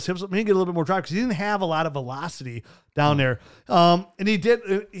those hips, maybe get a little bit more drive because he didn't have a lot of velocity down there. And he did.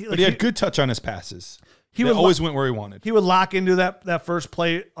 But he had good touch on his passes. He always went where he wanted. He would lock into that first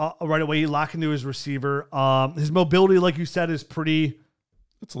play right away. He'd lock into his receiver. His mobility, like you said, is pretty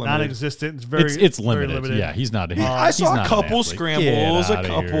non-existent. It's very it's limited. Very limited. Yeah, he's not. I saw a couple scrambles,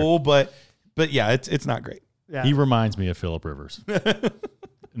 but yeah, it's not great. Yeah. He reminds me of Phillip Rivers.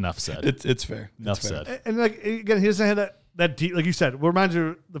 Enough said. It's fair. Enough said. And again, he doesn't have that deep, like you said. What reminds you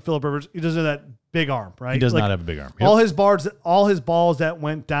of the Phillip Rivers? He doesn't have that big arm, right? He does not have a big arm. Yep. All his balls that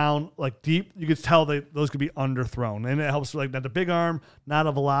went down deep, you could tell those could be underthrown, and it helps not the big arm, not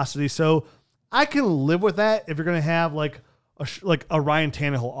a velocity. So I can live with that if you're going to have a Ryan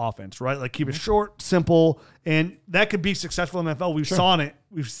Tannehill offense, right? Keep it short, simple, and that could be successful in the NFL.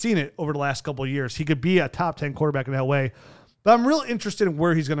 We've seen it over the last couple of years. He could be a top 10 quarterback in that way. But I'm real interested in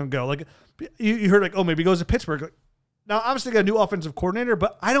where he's going to go. You heard maybe he goes to Pittsburgh. Now, obviously, got a new offensive coordinator,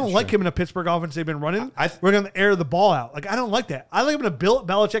 but I don't like him in a Pittsburgh offense they've been running. We're going to air the ball out. I don't like that. I like him in a Bill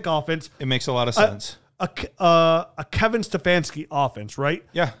Belichick offense. It makes a lot of sense. A Kevin Stefanski offense, right?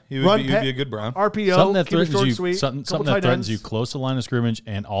 Yeah, he would be a good Brown. RPO, something that keep it short, threatens you, sweet, something that threatens you close to the line of scrimmage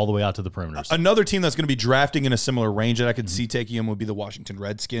and all the way out to the perimeters. Another team that's going to be drafting in a similar range that I could see taking him would be the Washington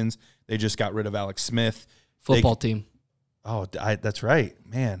Redskins. They just got rid of Alex Smith. Football team. Oh, that's right,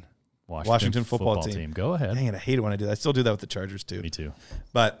 man. Washington football team. Go ahead. Dang it, I hate it when I do that. I still do that with the Chargers too. Me too.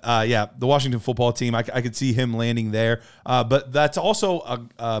 But yeah, the Washington football team, I could see him landing there. But that's also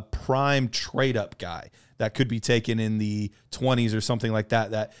a prime trade-up guy that could be taken in the 20s or something like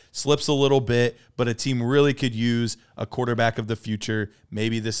that, that slips a little bit, but a team really could use a quarterback of the future.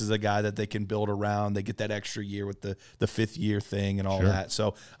 Maybe this is a guy that they can build around. They get that extra year with the fifth year thing and all that.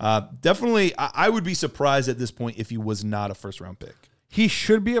 So definitely, I would be surprised at this point if he was not a first-round pick. He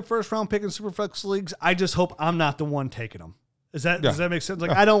should be a first-round pick in Superflex leagues. I just hope I'm not the one taking him. Does that make sense?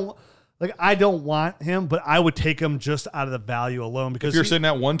 Like, I don't want him, but I would take him just out of the value alone because if you're sitting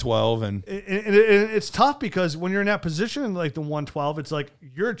at 112 and it's tough because when you're in that position like the 112, it's like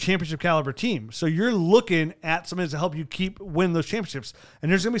you're a championship caliber team, so you're looking at somebody to help you win those championships.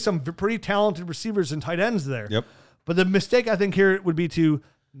 And there's going to be some pretty talented receivers and tight ends there. Yep. But the mistake I think here would be to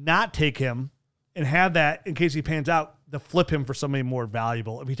not take him and have that in case he pans out, to flip him for somebody more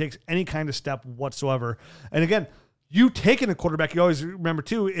valuable if he takes any kind of step whatsoever. And again, you taking a quarterback, you always remember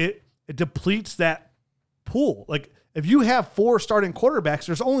too, it depletes that pool. Like if you have 4 starting quarterbacks,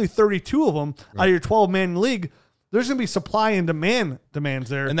 there's only 32 of them out of your 12-man league. There's going to be supply and demands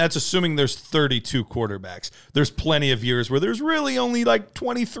there. And that's assuming there's 32 quarterbacks. There's plenty of years where there's really only like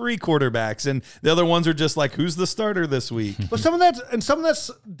 23 quarterbacks, and the other ones are just like, who's the starter this week? But some of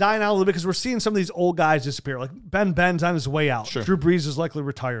that's dying out a little bit because we're seeing some of these old guys disappear. Like Ben's on his way out. Sure. Drew Brees is likely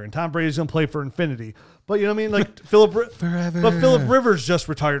retiring. Tom Brady's going to play for infinity. But you know what I mean? Like Philip Rivers just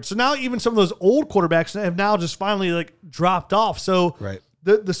retired. So now even some of those old quarterbacks have now just finally like dropped off. So right.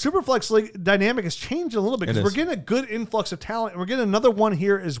 The Superflex league dynamic has changed a little bit because we're getting a good influx of talent, and we're getting another one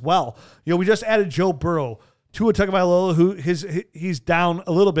here as well. You know, we just added Joe Burrow, Tua Tagovailoa, who he's down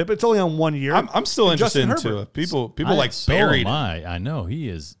a little bit, but it's only on 1 year. I'm still interested in Tua. People like buried him. I know he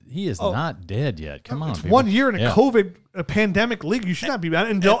is not dead yet. Come on, it's 1 year in a pandemic league. You should not be bad.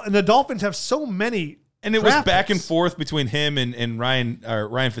 And the Dolphins have so many. And it was back and forth between him and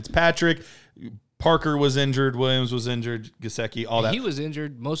Ryan Fitzpatrick. Parker was injured, Williams was injured, Gesicki, all that. He was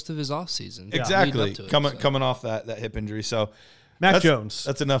injured most of his offseason. Exactly, coming off that hip injury. So Mac Jones.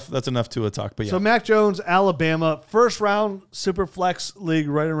 That's enough. That's enough to a talk. But yeah. So Mac Jones, Alabama, first round Superflex league,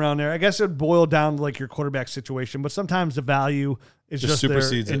 right around there. I guess it would boil down to like your quarterback situation, but sometimes the value is just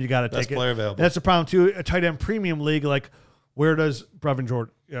supersedes there, and you got to take it. Best player available. That's the problem too. A tight end premium league, like where does Brevin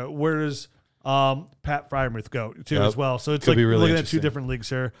Jordan? Where does Pat Freiermuth go to as well? So it's like really looking at 2 different leagues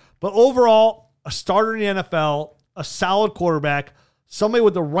here. But overall, a starter in the NFL, a solid quarterback, somebody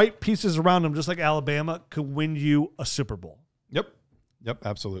with the right pieces around him, just like Alabama, could win you a Super Bowl. Yep,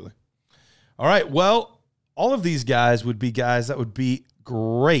 absolutely. All right, well, all of these guys would be guys that would be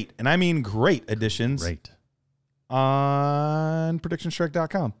great, and I mean great additions on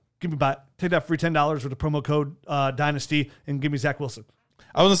PredictionStrike.com. Take that free $10 with the promo code Dynasty and give me Zach Wilson.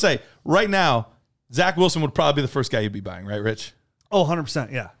 I was going to say, right now, Zach Wilson would probably be the first guy you'd be buying, right, Rich? Oh,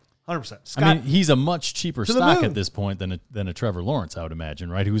 100%, yeah. 100%. Scott, I mean, he's a much cheaper stock at this point than a Trevor Lawrence, I would imagine,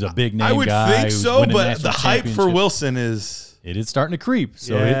 right? Who's a big name guy. I would think so, but the hype for Wilson is starting to creep.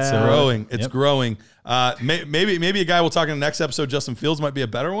 So it's growing. It's growing. Maybe a guy we'll talk in the next episode, Justin Fields, might be a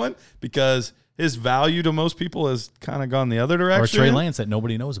better one because his value to most people has kind of gone the other direction. Or Trey Lance that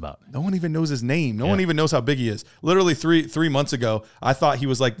nobody knows about. No one even knows his name. No one even knows how big he is. Literally three months ago, I thought he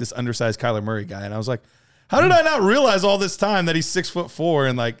was like this undersized Kyler Murray guy, and I was like, how did I not realize all this time that he's 6'4"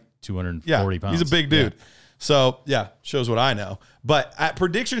 and like 240 pounds. He's a big dude. Yeah. So, shows what I know. But at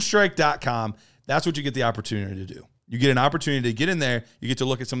PredictionStrike.com, that's what you get the opportunity to do. You get an opportunity to get in there. You get to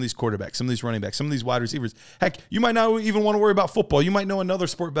look at some of these quarterbacks, some of these running backs, some of these wide receivers. Heck, you might not even want to worry about football. You might know another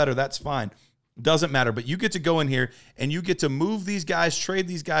sport better. That's fine. Doesn't matter. But you get to go in here and you get to move these guys, trade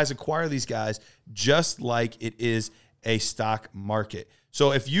these guys, acquire these guys, just like it is a stock market.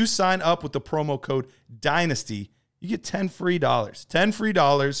 So if you sign up with the promo code DYNASTY, you get $10 free. $10 free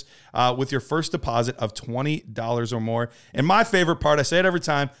with your first deposit of $20 or more. And my favorite part, I say it every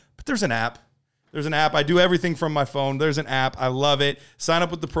time, but there's an app. There's an app. I do everything from my phone. There's an app. I love it. Sign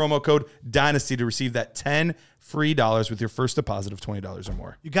up with the promo code DYNASTY to receive that $10 free with your first deposit of $20 or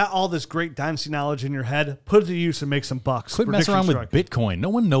more. You got all this great Dynasty knowledge in your head. Put it to use and make some bucks. Quit messing around with Bitcoin. No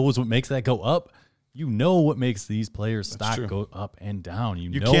one knows what makes that go up. You know what makes these players' stock go up and down.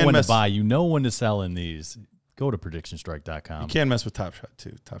 You know when to buy. You know when to sell in these. Go to PredictionStrike.com. You can mess with Top Shot,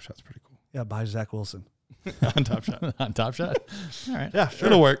 too. Top Shot's pretty cool. Yeah, buy Zach Wilson. On Top Shot. On Top Shot? All right. Yeah, sure.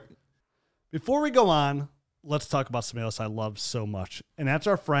 It'll work. Before we go on, let's talk about somebody else I love so much, and that's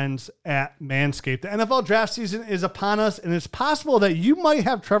our friends at Manscaped. The NFL draft season is upon us, and it's possible that you might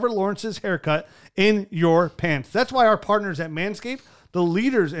have Trevor Lawrence's haircut in your pants. That's why our partners at Manscaped, the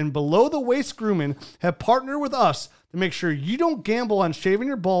leaders in below-the-waist grooming, have partnered with us to make sure you don't gamble on shaving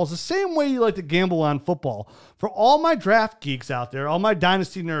your balls the same way you like to gamble on football. For all my draft geeks out there, all my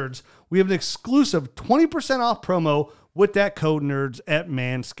Dynasty nerds, we have an exclusive 20% off promo with that code NERDS at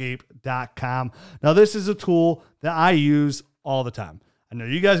manscaped.com. Now, this is a tool that I use all the time. I know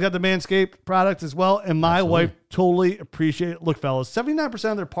you guys got the Manscaped product as well, and my wife totally appreciate it. Look, fellas,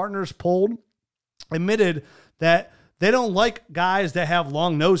 79% of their partners polled admitted that they don't like guys that have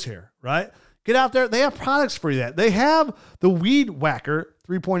long nose hair, right? Get out there. They have products for you that. They have the Weed Whacker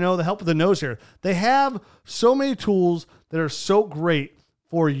 3.0 to help with the nose hair. They have so many tools that are so great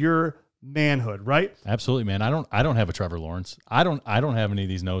for your manhood, right? Absolutely, man. I don't have a Trevor Lawrence. I don't have any of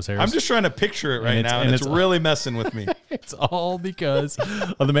these nose hairs. I'm just trying to picture it right now, and it's really messing with me. It's all because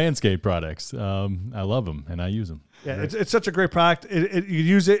of the Manscaped products. I love them and I use them. Yeah, it's such a great product. You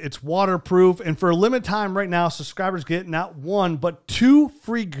use it, it's waterproof. And for a limited time right now, subscribers get not one, but 2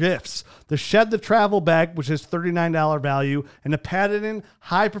 free gifts. The Shed the Travel Bag, which is $39 value, and the patented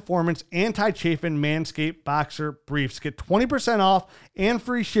high-performance anti-chafing Manscaped Boxer Briefs. Get 20% off and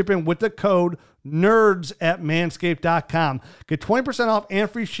free shipping with the code NERDS at manscaped.com. Get 20% off and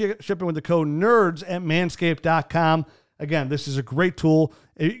free shipping with the code NERDS at manscaped.com. Again, this is a great tool.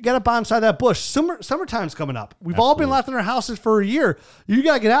 You got to bonsai that bush. Summertime's coming up. We've all been left in our houses for a year. You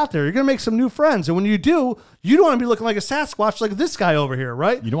got to get out there. You're going to make some new friends. And when you do, you don't want to be looking like a Sasquatch like this guy over here,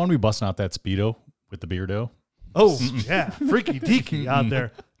 right? You don't want to be busting out that Speedo with the beardo. Oh, yeah. Freaky deaky out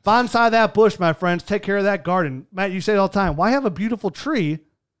there. Bonsai that bush, my friends. Take care of that garden. Matt, you say it all the time. Why have a beautiful tree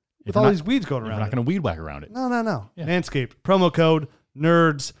with all these weeds going around? We're not going to weed whack around it. No. Yeah. Manscaped. Promo code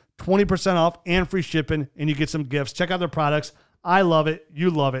NERDS. 20% off and free shipping, and you get some gifts. Check out their products. I love it. You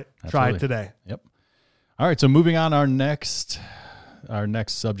love it. Absolutely. Try it today. Yep. All right, so moving on, our next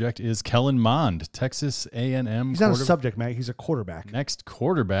subject is Kellen Mond, Texas A&M. He's not a subject, Matt. He's a quarterback. Next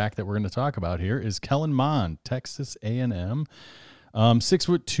quarterback that we're going to talk about here is Kellen Mond, Texas A&M.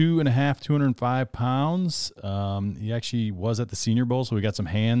 6'2.5", 205 pounds. He actually was at the Senior Bowl, so we got some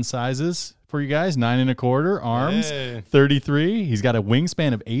hand sizes for you guys. 9 1/4 arms, 33. He's got a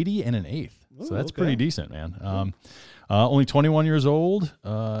wingspan of 80 and an eighth. So that's pretty decent, man. Only 21 years old.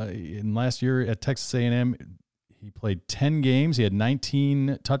 In last year at Texas A&M, he played 10 games. He had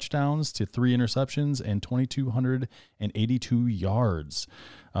 19 touchdowns to 3 interceptions and 2,282 yards.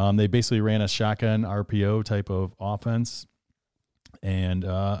 They basically ran a shotgun RPO type of offense. And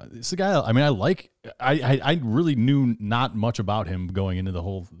it's a guy. I mean, I really knew not much about him going into the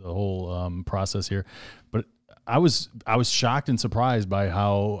whole process here, but I was shocked and surprised by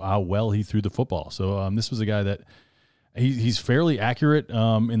how well he threw the football. So this was a guy that he's fairly accurate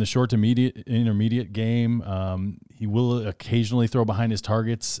in the short to intermediate game. He will occasionally throw behind his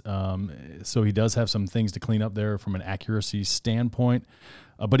targets, so he does have some things to clean up there from an accuracy standpoint.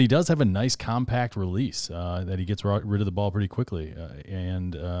 But he does have a nice compact release that he gets rid of the ball pretty quickly.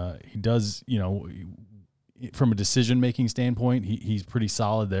 And he does, from a decision-making standpoint, he's pretty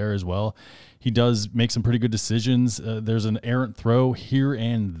solid there as well. He does make some pretty good decisions. There's an errant throw here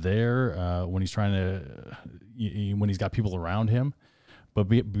and there when he's trying to, when he's got people around him. But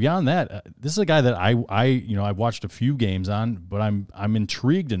beyond that, this is a guy that I watched a few games on, but I'm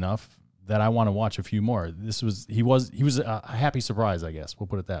intrigued enough that I want to watch a few more. He was a happy surprise, I guess. We'll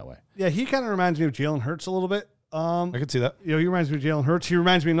put it that way. Yeah, he kind of reminds me of Jalen Hurts a little bit. I could see that. He reminds me of Jalen Hurts. He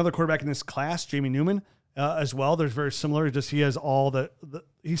reminds me of another quarterback in this class, Jamie Newman, as well. There's very similar. He has all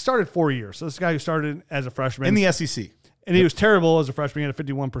he started 4 years. So this guy who started as a freshman in the SEC. And he was terrible as a freshman. He had a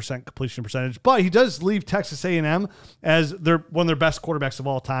 51% completion percentage. But he does leave Texas A&M as one of their best quarterbacks of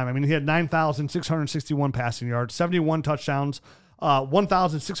all time. I mean, he had 9,661 passing yards, 71 touchdowns,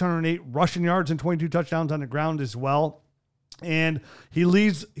 1,608 rushing yards, and 22 touchdowns on the ground as well. And he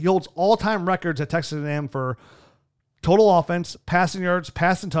holds all-time records at Texas A&M for total offense, passing yards,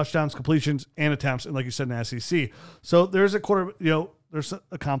 passing touchdowns, completions, and attempts. And like you said, in the SEC. So there's there's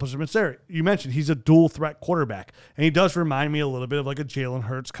accomplishments there. You mentioned he's a dual threat quarterback, and he does remind me a little bit of like a Jalen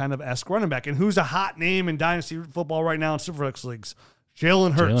Hurts kind of esque running back. And who's a hot name in dynasty football right now in Superflex leagues?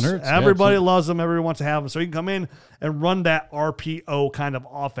 Jalen Hurts. Everybody loves him. Everybody wants to have him. So he can come in and run that RPO kind of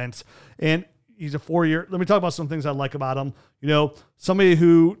offense. And he's a 4-year. Let me talk about some things I like about him. Somebody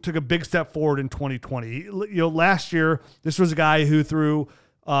who took a big step forward in 2020. Last year, this was a guy who threw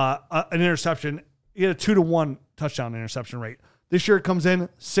an interception. He had a 2-to-1 touchdown interception rate. This year it comes in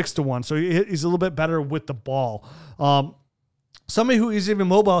 6-to-1. So he's a little bit better with the ball. Somebody who is even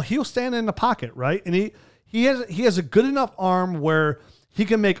mobile, he'll stand in the pocket, right? And he has a good enough arm where he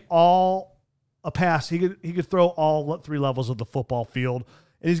can make a pass. He could throw all 3 levels of the football field.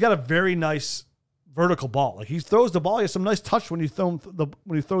 And he's got a very nice vertical ball. Like he throws the ball, he has some nice touch when he throws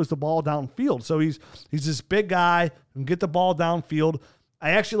the ball downfield. So he's this big guy who can get the ball downfield.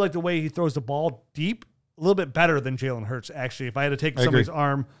 I actually like the way he throws the ball deep a little bit better than Jalen Hurts. Actually, if I had to take somebody's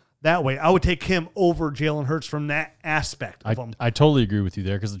arm that way, I would take him over Jalen Hurts from that aspect of him. I totally agree with you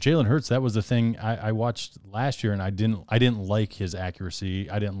there because Jalen Hurts, that was the thing I watched last year, and I didn't like his accuracy.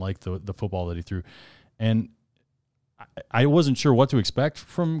 I didn't like the football that he threw, and I wasn't sure what to expect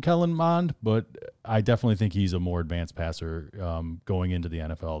from Kellen Mond, but I definitely think he's a more advanced passer going into the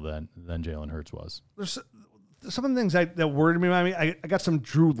NFL than Jalen Hurts was. There's some of the things that worried me about me. I got some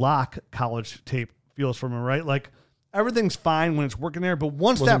Drew Lock college tape feels from him, right? Like everything's fine when it's working there, but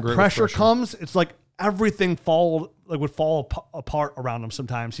once that pressure comes, it's like everything would fall apart around him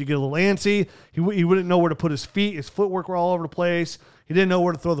sometimes. He'd get a little antsy. He wouldn't know where to put his feet. His footwork were all over the place. He didn't know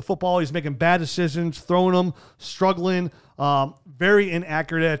where to throw the football. He's making bad decisions, throwing them, struggling, very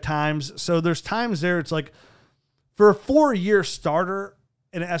inaccurate at times. So there's times there it's like for a 4-year starter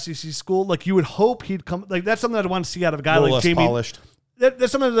in an SEC school, like you would hope he'd come. Like that's something I'd want to see out of a guy like Jamie. Polished.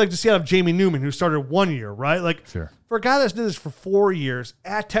 That's something I'd like to see out of Jamie Newman, who started 1 year, right? Like sure. For a guy that's did this for 4 years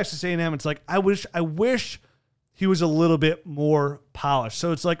at Texas A&M, it's like I wish he was a little bit more polished.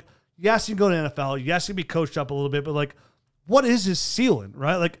 So it's like, yes, you go to NFL, yes, he'd be coached up a little bit, but like, what is his ceiling,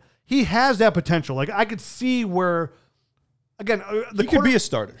 right? Like he has that potential. Like I could see where, again, he could be a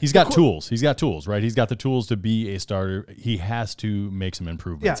starter. He's got tools. He's got tools, right? He's got the tools to be a starter. He has to make some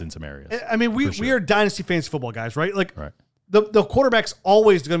improvements in some areas. I mean, we are dynasty fantasy football guys, right? Like the quarterback's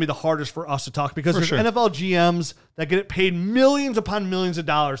always going to be the hardest for us to talk because there's NFL GMs that get paid millions upon millions of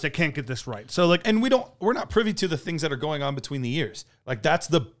dollars that can't get this right. So like, and we're not privy to the things that are going on between the years. Like that's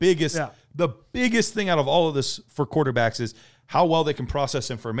the biggest thing out of all of this for quarterbacks is how well they can process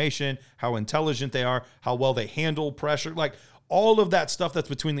information, how intelligent they are, how well they handle pressure, like all of that stuff that's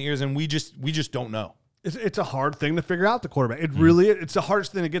between the ears, and we just don't know. It's a hard thing to figure out the quarterback. It really it's the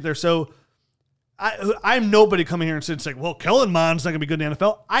hardest thing to get there. So I'm nobody coming here and saying, well, Kellen Mond's not going to be good in the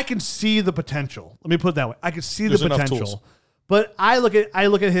NFL. I can see the potential. Let me put it that way. I can see the potential. But I look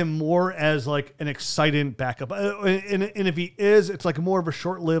at him more as like an exciting backup. And if he is, it's like more of a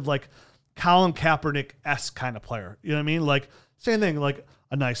short-lived, like Colin Kaepernick-esque kind of player. You know what I mean? Like same thing, like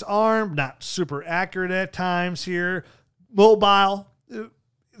a nice arm, not super accurate at times here, mobile.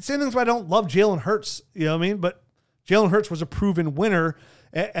 Same things why I don't love Jalen Hurts. You know what I mean? But Jalen Hurts was a proven winner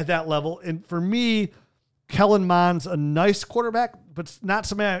at that level. And for me, Kellen Mond's a nice quarterback, but it's not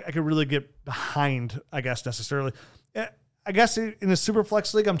something I could really get behind, I guess, necessarily. I guess in the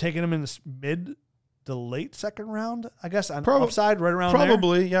Superflex League, I'm taking him in the mid to late second round, I guess, on upside, right around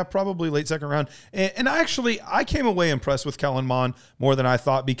there. Probably late second round. And I came away impressed with Kellen Mond more than I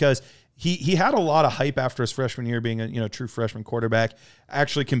thought because he had a lot of hype after his freshman year being a true freshman quarterback,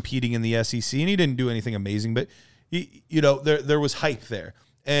 actually competing in the SEC, and he didn't do anything amazing, but there was hype there.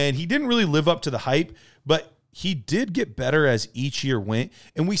 And he didn't really live up to the hype, but he did get better as each year went.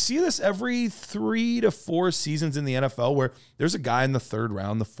 And we see this every 3 to 4 seasons in the NFL where there's a guy in the third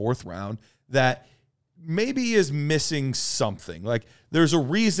round, the fourth round, that maybe is missing something. Like there's a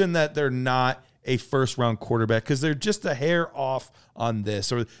reason that they're not a first round quarterback because they're just a hair off on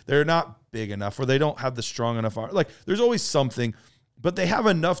this, or they're not big enough, or they don't have the strong enough arm. Like there's always something. But they have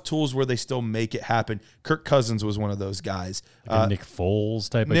enough tools where they still make it happen. Kirk Cousins was one of those guys. Like Nick Foles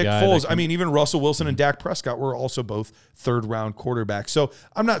type of guy. Nick Foles. I mean, even Russell Wilson and Dak Prescott were also both third-round quarterbacks. So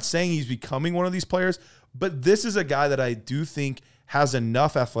I'm not saying he's becoming one of these players, but this is a guy that I do think has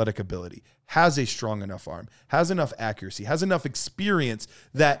enough athletic ability, has a strong enough arm, has enough accuracy, has enough experience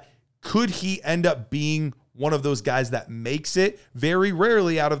that could he end up being one of those guys that makes it very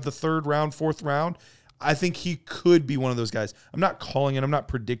rarely out of the third round, fourth round. I think he could be one of those guys. I'm not calling it. I'm not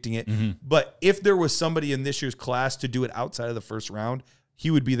predicting it. Mm-hmm. But if there was somebody in this year's class to do it outside of the first round,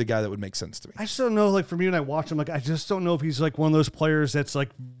 he would be the guy that would make sense to me. I just don't know. Like for me, when I watch him, like I just don't know if he's like one of those players that's like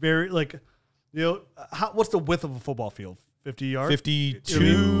very like, what's the width of a football field? 50 yards?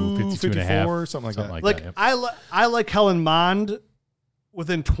 52, 54, something like that. I like Kellen Mond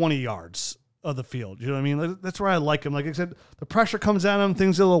within 20 yards of the field. You know what I mean? Like, that's where I like him. Like I said, the pressure comes at him,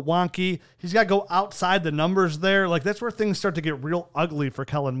 things are a little wonky. He's got to go outside the numbers there. Like that's where things start to get real ugly for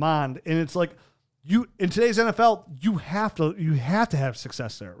Kellen Mond. And it's like in today's NFL, you have to have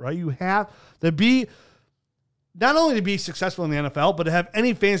success there, right? You have to be not only to be successful in the NFL, but to have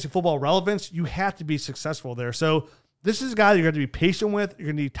any fantasy football relevance, you have to be successful there. So this is a guy that you're going to be patient with, you're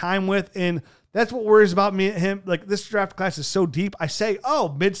going to need time with, and that's what worries about me and him. Like this draft class is so deep. I say,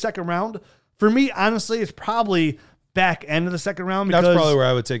 mid-second round. For me, honestly, it's probably back end of the second round. Because That's probably where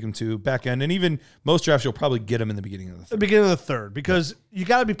I would take him to, back end. And even most drafts, you'll probably get him in the beginning of the third. the beginning of the third, because you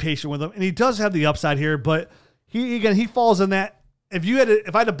got to be patient with him, and he does have the upside here. But he falls in that.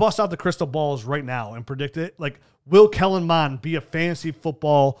 If I had to bust out the crystal balls right now and predict it, like, will Kellen Mond be a fantasy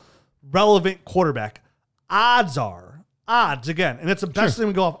football relevant quarterback? Odds again, and it's the best thing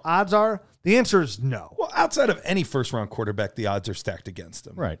we go off. Odds are, the answer is no. Well, outside of any first-round quarterback, the odds are stacked against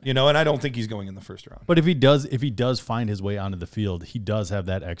him. Right. And I don't think he's going in the first round. But if he does find his way onto the field, he does have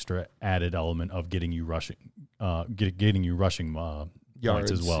that extra added element of getting you rushing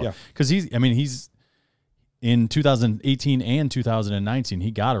yards as well. Yeah. Because he's in 2018 and 2019, he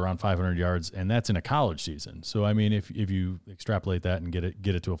got around 500 yards, and that's in a college season. So I mean, if you extrapolate that and get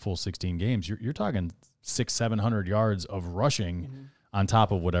it to a full 16 games, you're talking 600-700 yards of rushing on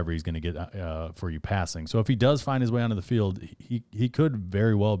top of whatever he's going to get for you passing. So if he does find his way onto the field, he could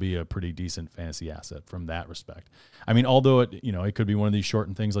very well be a pretty decent fantasy asset from that respect. I mean, although it could be one of these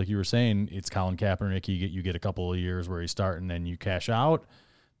shortened things like you were saying. It's Colin Kaepernick. You get a couple of years where he's starting and you cash out.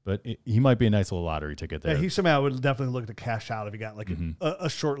 But he might be a nice little lottery ticket there. Yeah, he's somebody I would definitely look to cash out if he got like a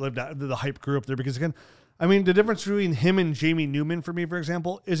short-lived, the hype grew up there. Because again, I mean, the difference between him and Jamie Newman, for me, for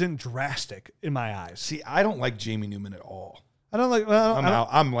example, isn't drastic in my eyes. See, I don't like Jamie Newman at all. I don't like. I'm out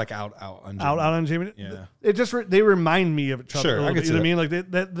on Jamie. Out on Jamie. Yeah. It just they remind me of Chubb. Sure, I bit, can you know see what I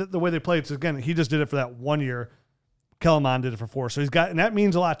mean? Like the way they play. It's again, he just did it for that 1 year. Kellen Mond did it for 4. So he's got, and that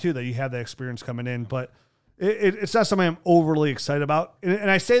means a lot too that you have that experience coming in. But it's not something I'm overly excited about. And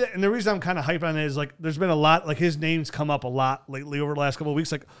I say that, and the reason I'm kind of hyped on it is like there's been a lot, like his name's come up a lot lately over the last couple of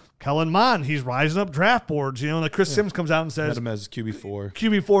weeks. Like Kellen Mond, he's rising up draft boards. Like Chris Sims comes out and says Had him as QB4.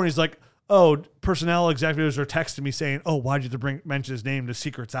 QB4, and he's like, oh, personnel executives are texting me saying, oh, why'd you mention his name? The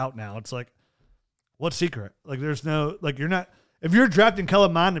secret's out now. It's like, what secret? Like, there's no, like, you're not, if you're drafting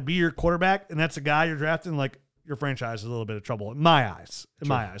Kellen Mond to be your quarterback and that's a guy you're drafting, like, your franchise is a little bit of trouble in my eyes.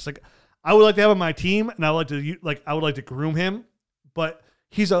 Like, I would like to have him on my team, and I would like to groom him, but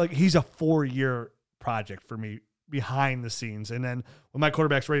he's a 4-year project for me behind the scenes. And then when my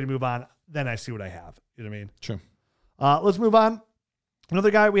quarterback's ready to move on, then I see what I have. You know what I mean? Sure. Let's move on. Another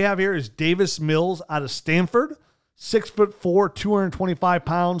guy we have here is Davis Mills out of Stanford, 6'4", 225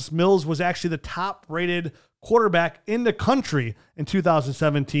 pounds. Mills was actually the top-rated quarterback in the country in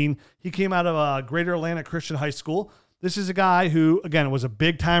 2017. He came out of Greater Atlanta Christian High School. This is a guy who, again, was a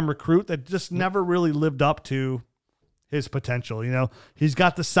big-time recruit that just never really lived up to his potential. He's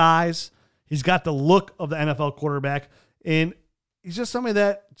got the size. He's got the look of the NFL quarterback. And he's just somebody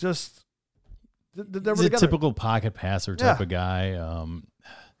that just... He's a typical pocket passer type of guy.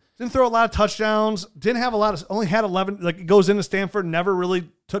 Didn't throw a lot of touchdowns. Only had 11. Like, he goes into Stanford, never really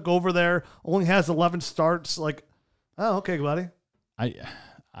took over there. Only has 11 starts. Like, oh, okay, buddy.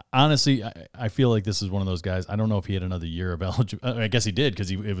 Honestly, I feel like this is one of those guys. I don't know if he had another year of eligibility. I guess he did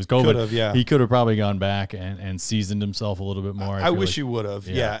because it was COVID. Could have, yeah. He could have probably gone back and seasoned himself a little bit more. I wish he would have.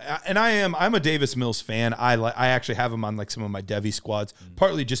 Yeah. And I'm a Davis Mills fan. I actually have him on like some of my Devy squads,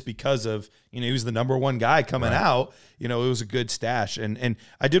 partly just because of, he was the number one guy coming out. It was a good stash. And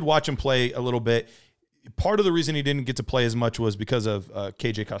I did watch him play a little bit. Part of the reason he didn't get to play as much was because of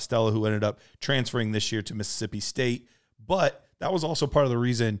KJ Costello, who ended up transferring this year to Mississippi State. But that was also part of the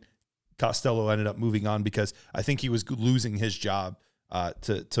reason Costello ended up moving on, because I think he was losing his job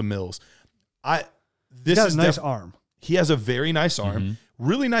to Mills. He's got a nice arm. He has a very nice arm,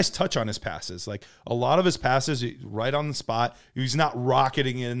 really nice touch on his passes. Like a lot of his passes, right on the spot. He's not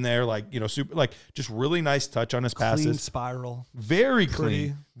rocketing in there super, like just really nice touch on his passes. Clean spiral. Very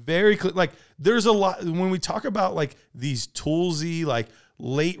clean. Very clean. Like there's a lot when we talk about like these toolsy, like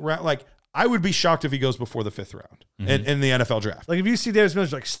late round, like I would be shocked if he goes before the 5th round in the NFL draft. Like if you see Davis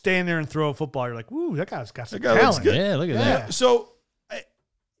Mills like stand there and throw a football, you're like, "Woo, that guy's got some talent." Yeah, look at that. So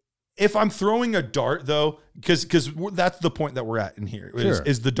if I'm throwing a dart, though, because that's the point that we're at in here,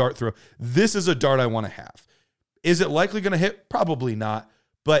 is the dart throw. This is a dart I want to have. Is it likely going to hit? Probably not.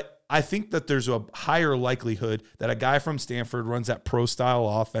 But I think that there's a higher likelihood that a guy from Stanford runs that pro-style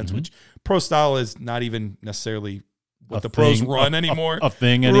offense, which pro-style is not even necessarily what the pros run anymore. A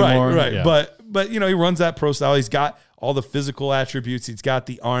thing anymore. Right. Yeah. But he runs that pro style. He's got all the physical attributes. He's got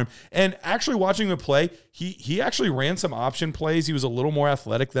the arm. And actually watching him play, he actually ran some option plays. He was a little more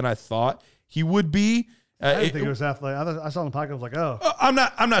athletic than I thought he would be. I didn't think he was athletic. I saw in the pocket. I was like, oh. I'm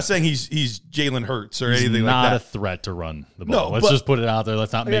not saying he's Jalen Hurts or anything like that. Not a threat to run the ball. Let's just put it out there.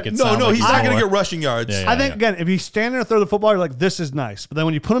 Let's not make it sound he's not going to get rushing yards. I think, again, if he's standing there and throw the football, you're like, this is nice. But then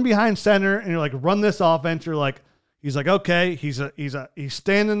when you put him behind center and you're like, run this offense, you're like, he's like, okay, he's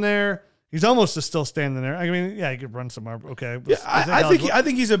standing there. He's almost just still standing there. I mean, yeah, he could run somewhere. Okay. Yeah, I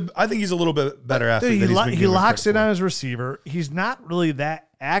think he's a little bit better athlete. He locks in on his receiver. He's not really that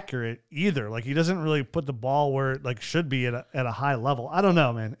accurate either. Like he doesn't really put the ball where it like should be at a high level. I don't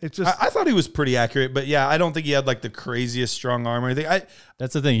know, man. It's just I thought he was pretty accurate, but yeah, I don't think he had like the craziest strong arm or anything.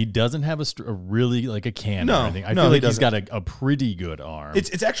 That's the thing. He doesn't have a really like a cannon No, or anything. I no, feel he like he's doesn't. got a pretty good arm.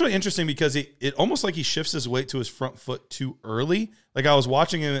 It's actually interesting because it almost like he shifts his weight to his front foot too early. Like I was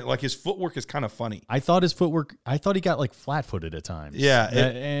watching him, like his footwork is kind of funny. I thought he got like flat-footed at times. Yeah,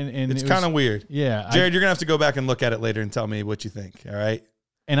 and it's kind of weird. Yeah, Jared, you're gonna have to go back and look at it later and tell me what you think. All right.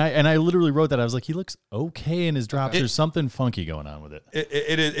 And I literally wrote that. I was like, he looks okay in his drops. There's something funky going on with it.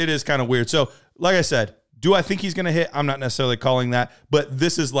 It is kind of weird. So, like I said, do I think he's going to hit? I'm not necessarily calling that, but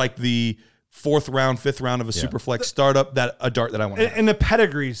this is like the 4th round, 5th round of a super flex startup a dart that I want to have. and the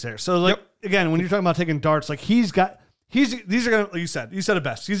pedigree's there. So like again, when you're talking about taking darts, like these are gonna, like you said it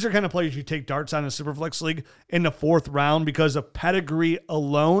best. These are kind of players you take darts on in a Superflex league in the 4th round because of pedigree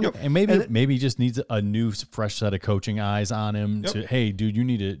alone. And maybe he just needs a new fresh set of coaching eyes on him to, hey, dude, you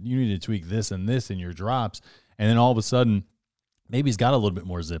need to tweak this and this in your drops. And then all of a sudden, maybe he's got a little bit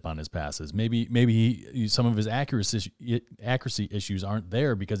more zip on his passes. Maybe some of his accuracy issues aren't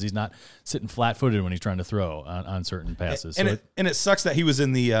there because he's not sitting flat-footed when he's trying to throw on certain passes. And it sucks that he was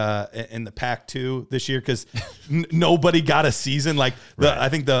in the Pac-2 this year because nobody got a season. Like I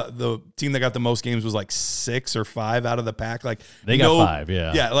think the team that got the most games was like 6 or 5 out of the Pac. Like they got 5,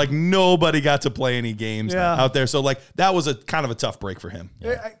 yeah. Yeah, like nobody got to play any games out there. So like that was a kind of a tough break for him.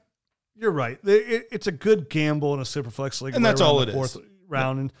 Yeah. You're right. It's a good gamble in a Superflex league, and that's all it is. 4th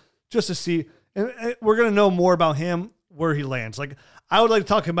round, and just to see, and we're gonna know more about him where he lands. Like I would like to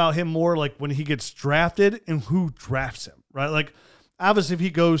talk about him more, like when he gets drafted and who drafts him. Right? Like obviously, if he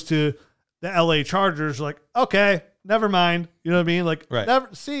goes to the LA Chargers, like okay, never mind. You know what I mean? Like never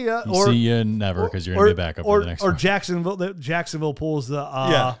see ya. See ya never because you're gonna be back up for the next one. Or Jacksonville pulls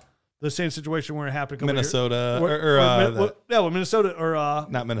the same situation where it happened. Minnesota with Minnesota or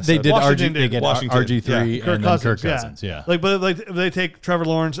not Minnesota. They did Washington they get Washington. RG3 and then Kirk Cousins. Yeah. Like, but like they take Trevor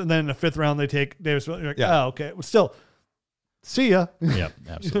Lawrence and then in the 5th round they take Davis. You're like, oh, okay. Well, still, see ya. Yeah,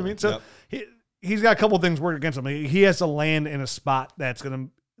 absolutely. You know what I mean? So he's got a couple of things working against him. He has to land in a spot that's going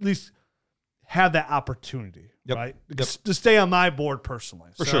to at least have that opportunity, right? To stay on my board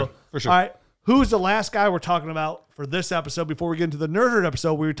personally. For sure. All right. Who's the last guy we're talking about for this episode before we get into the Nerd Herd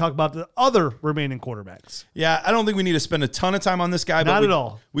episode where we talk about the other remaining quarterbacks? Yeah, I don't think we need to spend a ton of time on this guy. Not at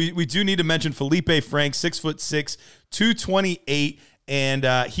all. We do need to mention Felipe Franks, 6'6", 228,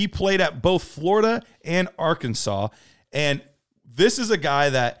 and he played at both Florida and Arkansas. And this is a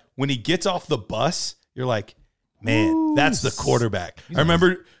guy that when he gets off the bus, you're like, man, that's the quarterback. I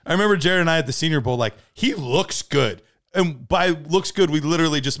remember Jared and I at the Senior Bowl, like, he looks good. And by looks good, we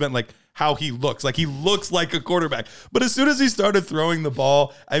literally just meant like how he looks. Like he looks like a quarterback. But as soon as he started throwing the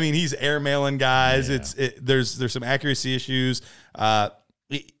ball, I mean, he's airmailing guys. Yeah. There's some accuracy issues.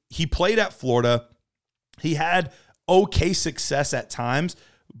 He played at Florida. He had okay success at times,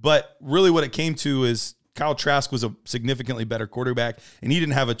 but really what it came to is Kyle Trask was a significantly better quarterback, and he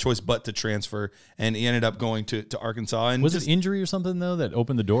didn't have a choice but to transfer, and he ended up going to Arkansas. And was it injury or something, though, that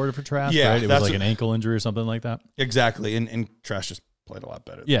opened the door for Trask? Yeah, right? It was like an ankle injury or something like that? Exactly, and Trask just played a lot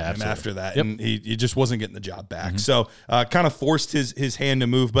better than him after that, and he just wasn't getting the job back. So kind of forced his hand to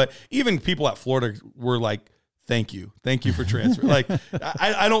move, but even people at Florida were like, Thank you for transfer. Like,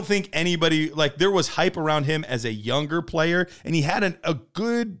 I don't think anybody, like, there was hype around him as a younger player, and he had a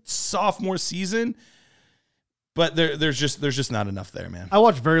good sophomore season. But there's just not enough there, man. I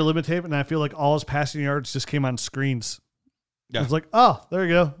watched very limited tape, and I feel like all his passing yards just came on screens. Yeah. It's like, oh, there you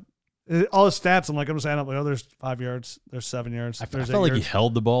go. All his stats, I'm just adding up. Like, oh, there's 5 yards, there's 7 yards. I felt like he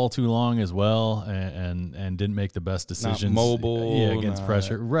held the ball too long as well, and didn't make the best decisions. Not mobile, against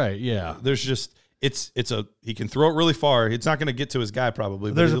pressure. Right? Yeah. There's just he can throw it really far. It's not going to get to his guy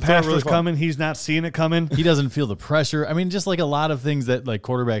probably. There's a pass rush coming. He's not seeing it coming. He doesn't feel the pressure. I mean, just like a lot of things that like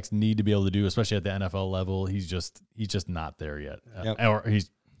quarterbacks need to be able to do, especially at the NFL level. He's just not there yet. Yep. Or he's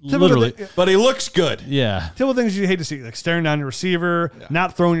literally, but he looks good. Yeah. Typical things you hate to see, like staring down your receiver,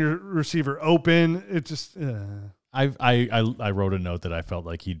 not throwing your receiver open. It just. I wrote a note that I felt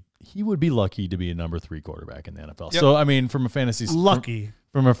like he would be lucky to be a number 3 quarterback in the NFL. Yep. So I mean, from a fantasy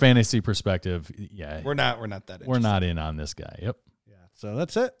from a fantasy perspective, yeah, we're not that interested. We're not in on this guy. Yep. Yeah. So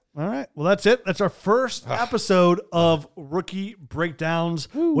that's it. All right. Well, that's it. That's our first episode of Rookie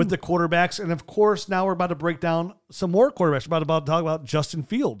Breakdowns with the quarterbacks, and of course, now we're about to break down some more quarterbacks. We're about to talk about Justin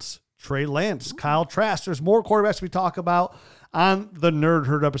Fields, Trey Lance, Kyle Trask. There's more quarterbacks we talk about on the Nerd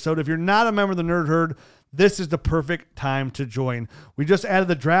Herd episode. If you're not a member of the Nerd Herd, this is the perfect time to join. We just added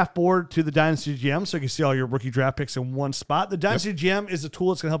the draft board to the Dynasty GM so you can see all your rookie draft picks in one spot. The Dynasty GM is a tool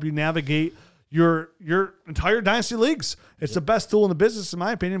that's going to help you navigate your entire Dynasty leagues. It's the best tool in the business, in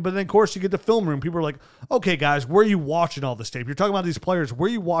my opinion. But then, of course, you get the film room. People are like, okay, guys, where are you watching all this tape? You're talking about these players. Where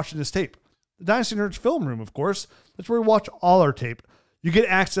are you watching this tape? The Dynasty Nerds film room, of course. That's where we watch all our tape. You get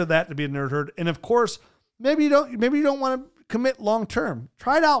access to that to be a nerd herd. And, of course, maybe you don't want to commit long term.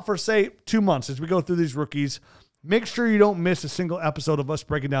 Try it out for, say, 2 months as we go through these rookies. Make sure you don't miss a single episode of us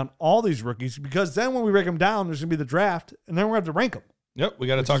breaking down all these rookies, because then when we break them down, there's going to be the draft, and then we're going to have to rank them. Yep, we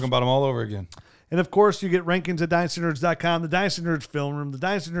got to talk about them all over again. And, of course, you get rankings at DynastyNerds.com, the Dynasty Nerds Film Room, the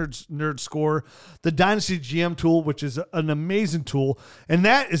Dynasty Nerds Nerd Score, the Dynasty GM tool, which is an amazing tool. And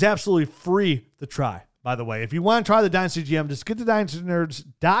that is absolutely free to try, by the way. If you want to try the Dynasty GM, just get to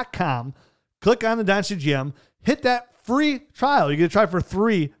DynastyNerds.com, click on the Dynasty GM, hit that free trial. You get to try for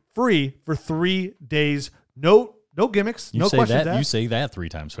free for 3 days. No gimmicks, no questions asked. You say that 3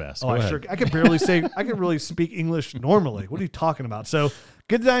 times fast. Oh, I can barely say. I can really speak English normally. What are you talking about? So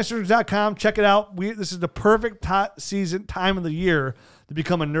get to DynastyNerds.com. Check it out. This is the perfect time of the year to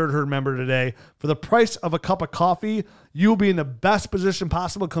become a Nerd Herd member today. For the price of a cup of coffee, you'll be in the best position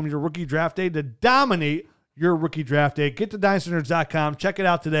possible come your rookie draft day to dominate your rookie draft day. Get to DynastyNerds.com. Check it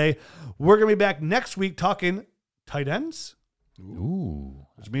out today. We're going to be back next week talking tight ends. Ooh.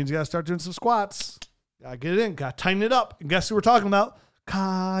 Which means you got to start doing some squats. Got to get it in. Got to tighten it up. And guess who we're talking about?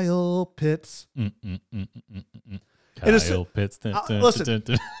 Kyle Pitts. Kyle Pitts. Listen,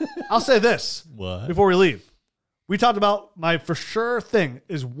 I'll say this before we leave. We talked about my for sure thing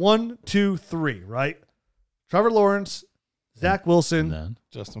is 1, 2, 3, right? Trevor Lawrence, Zach Wilson,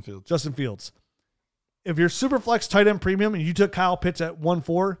 Justin Fields. If you're super flex tight end premium and you took Kyle Pitts at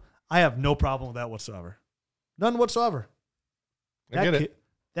 1-4, I have no problem with that whatsoever. None whatsoever.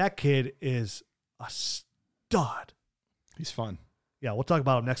 That kid is a stud. He's fun. Yeah, we'll talk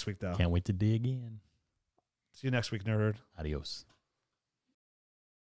about him next week, though. Can't wait to dig in. See you next week, nerd. Adios.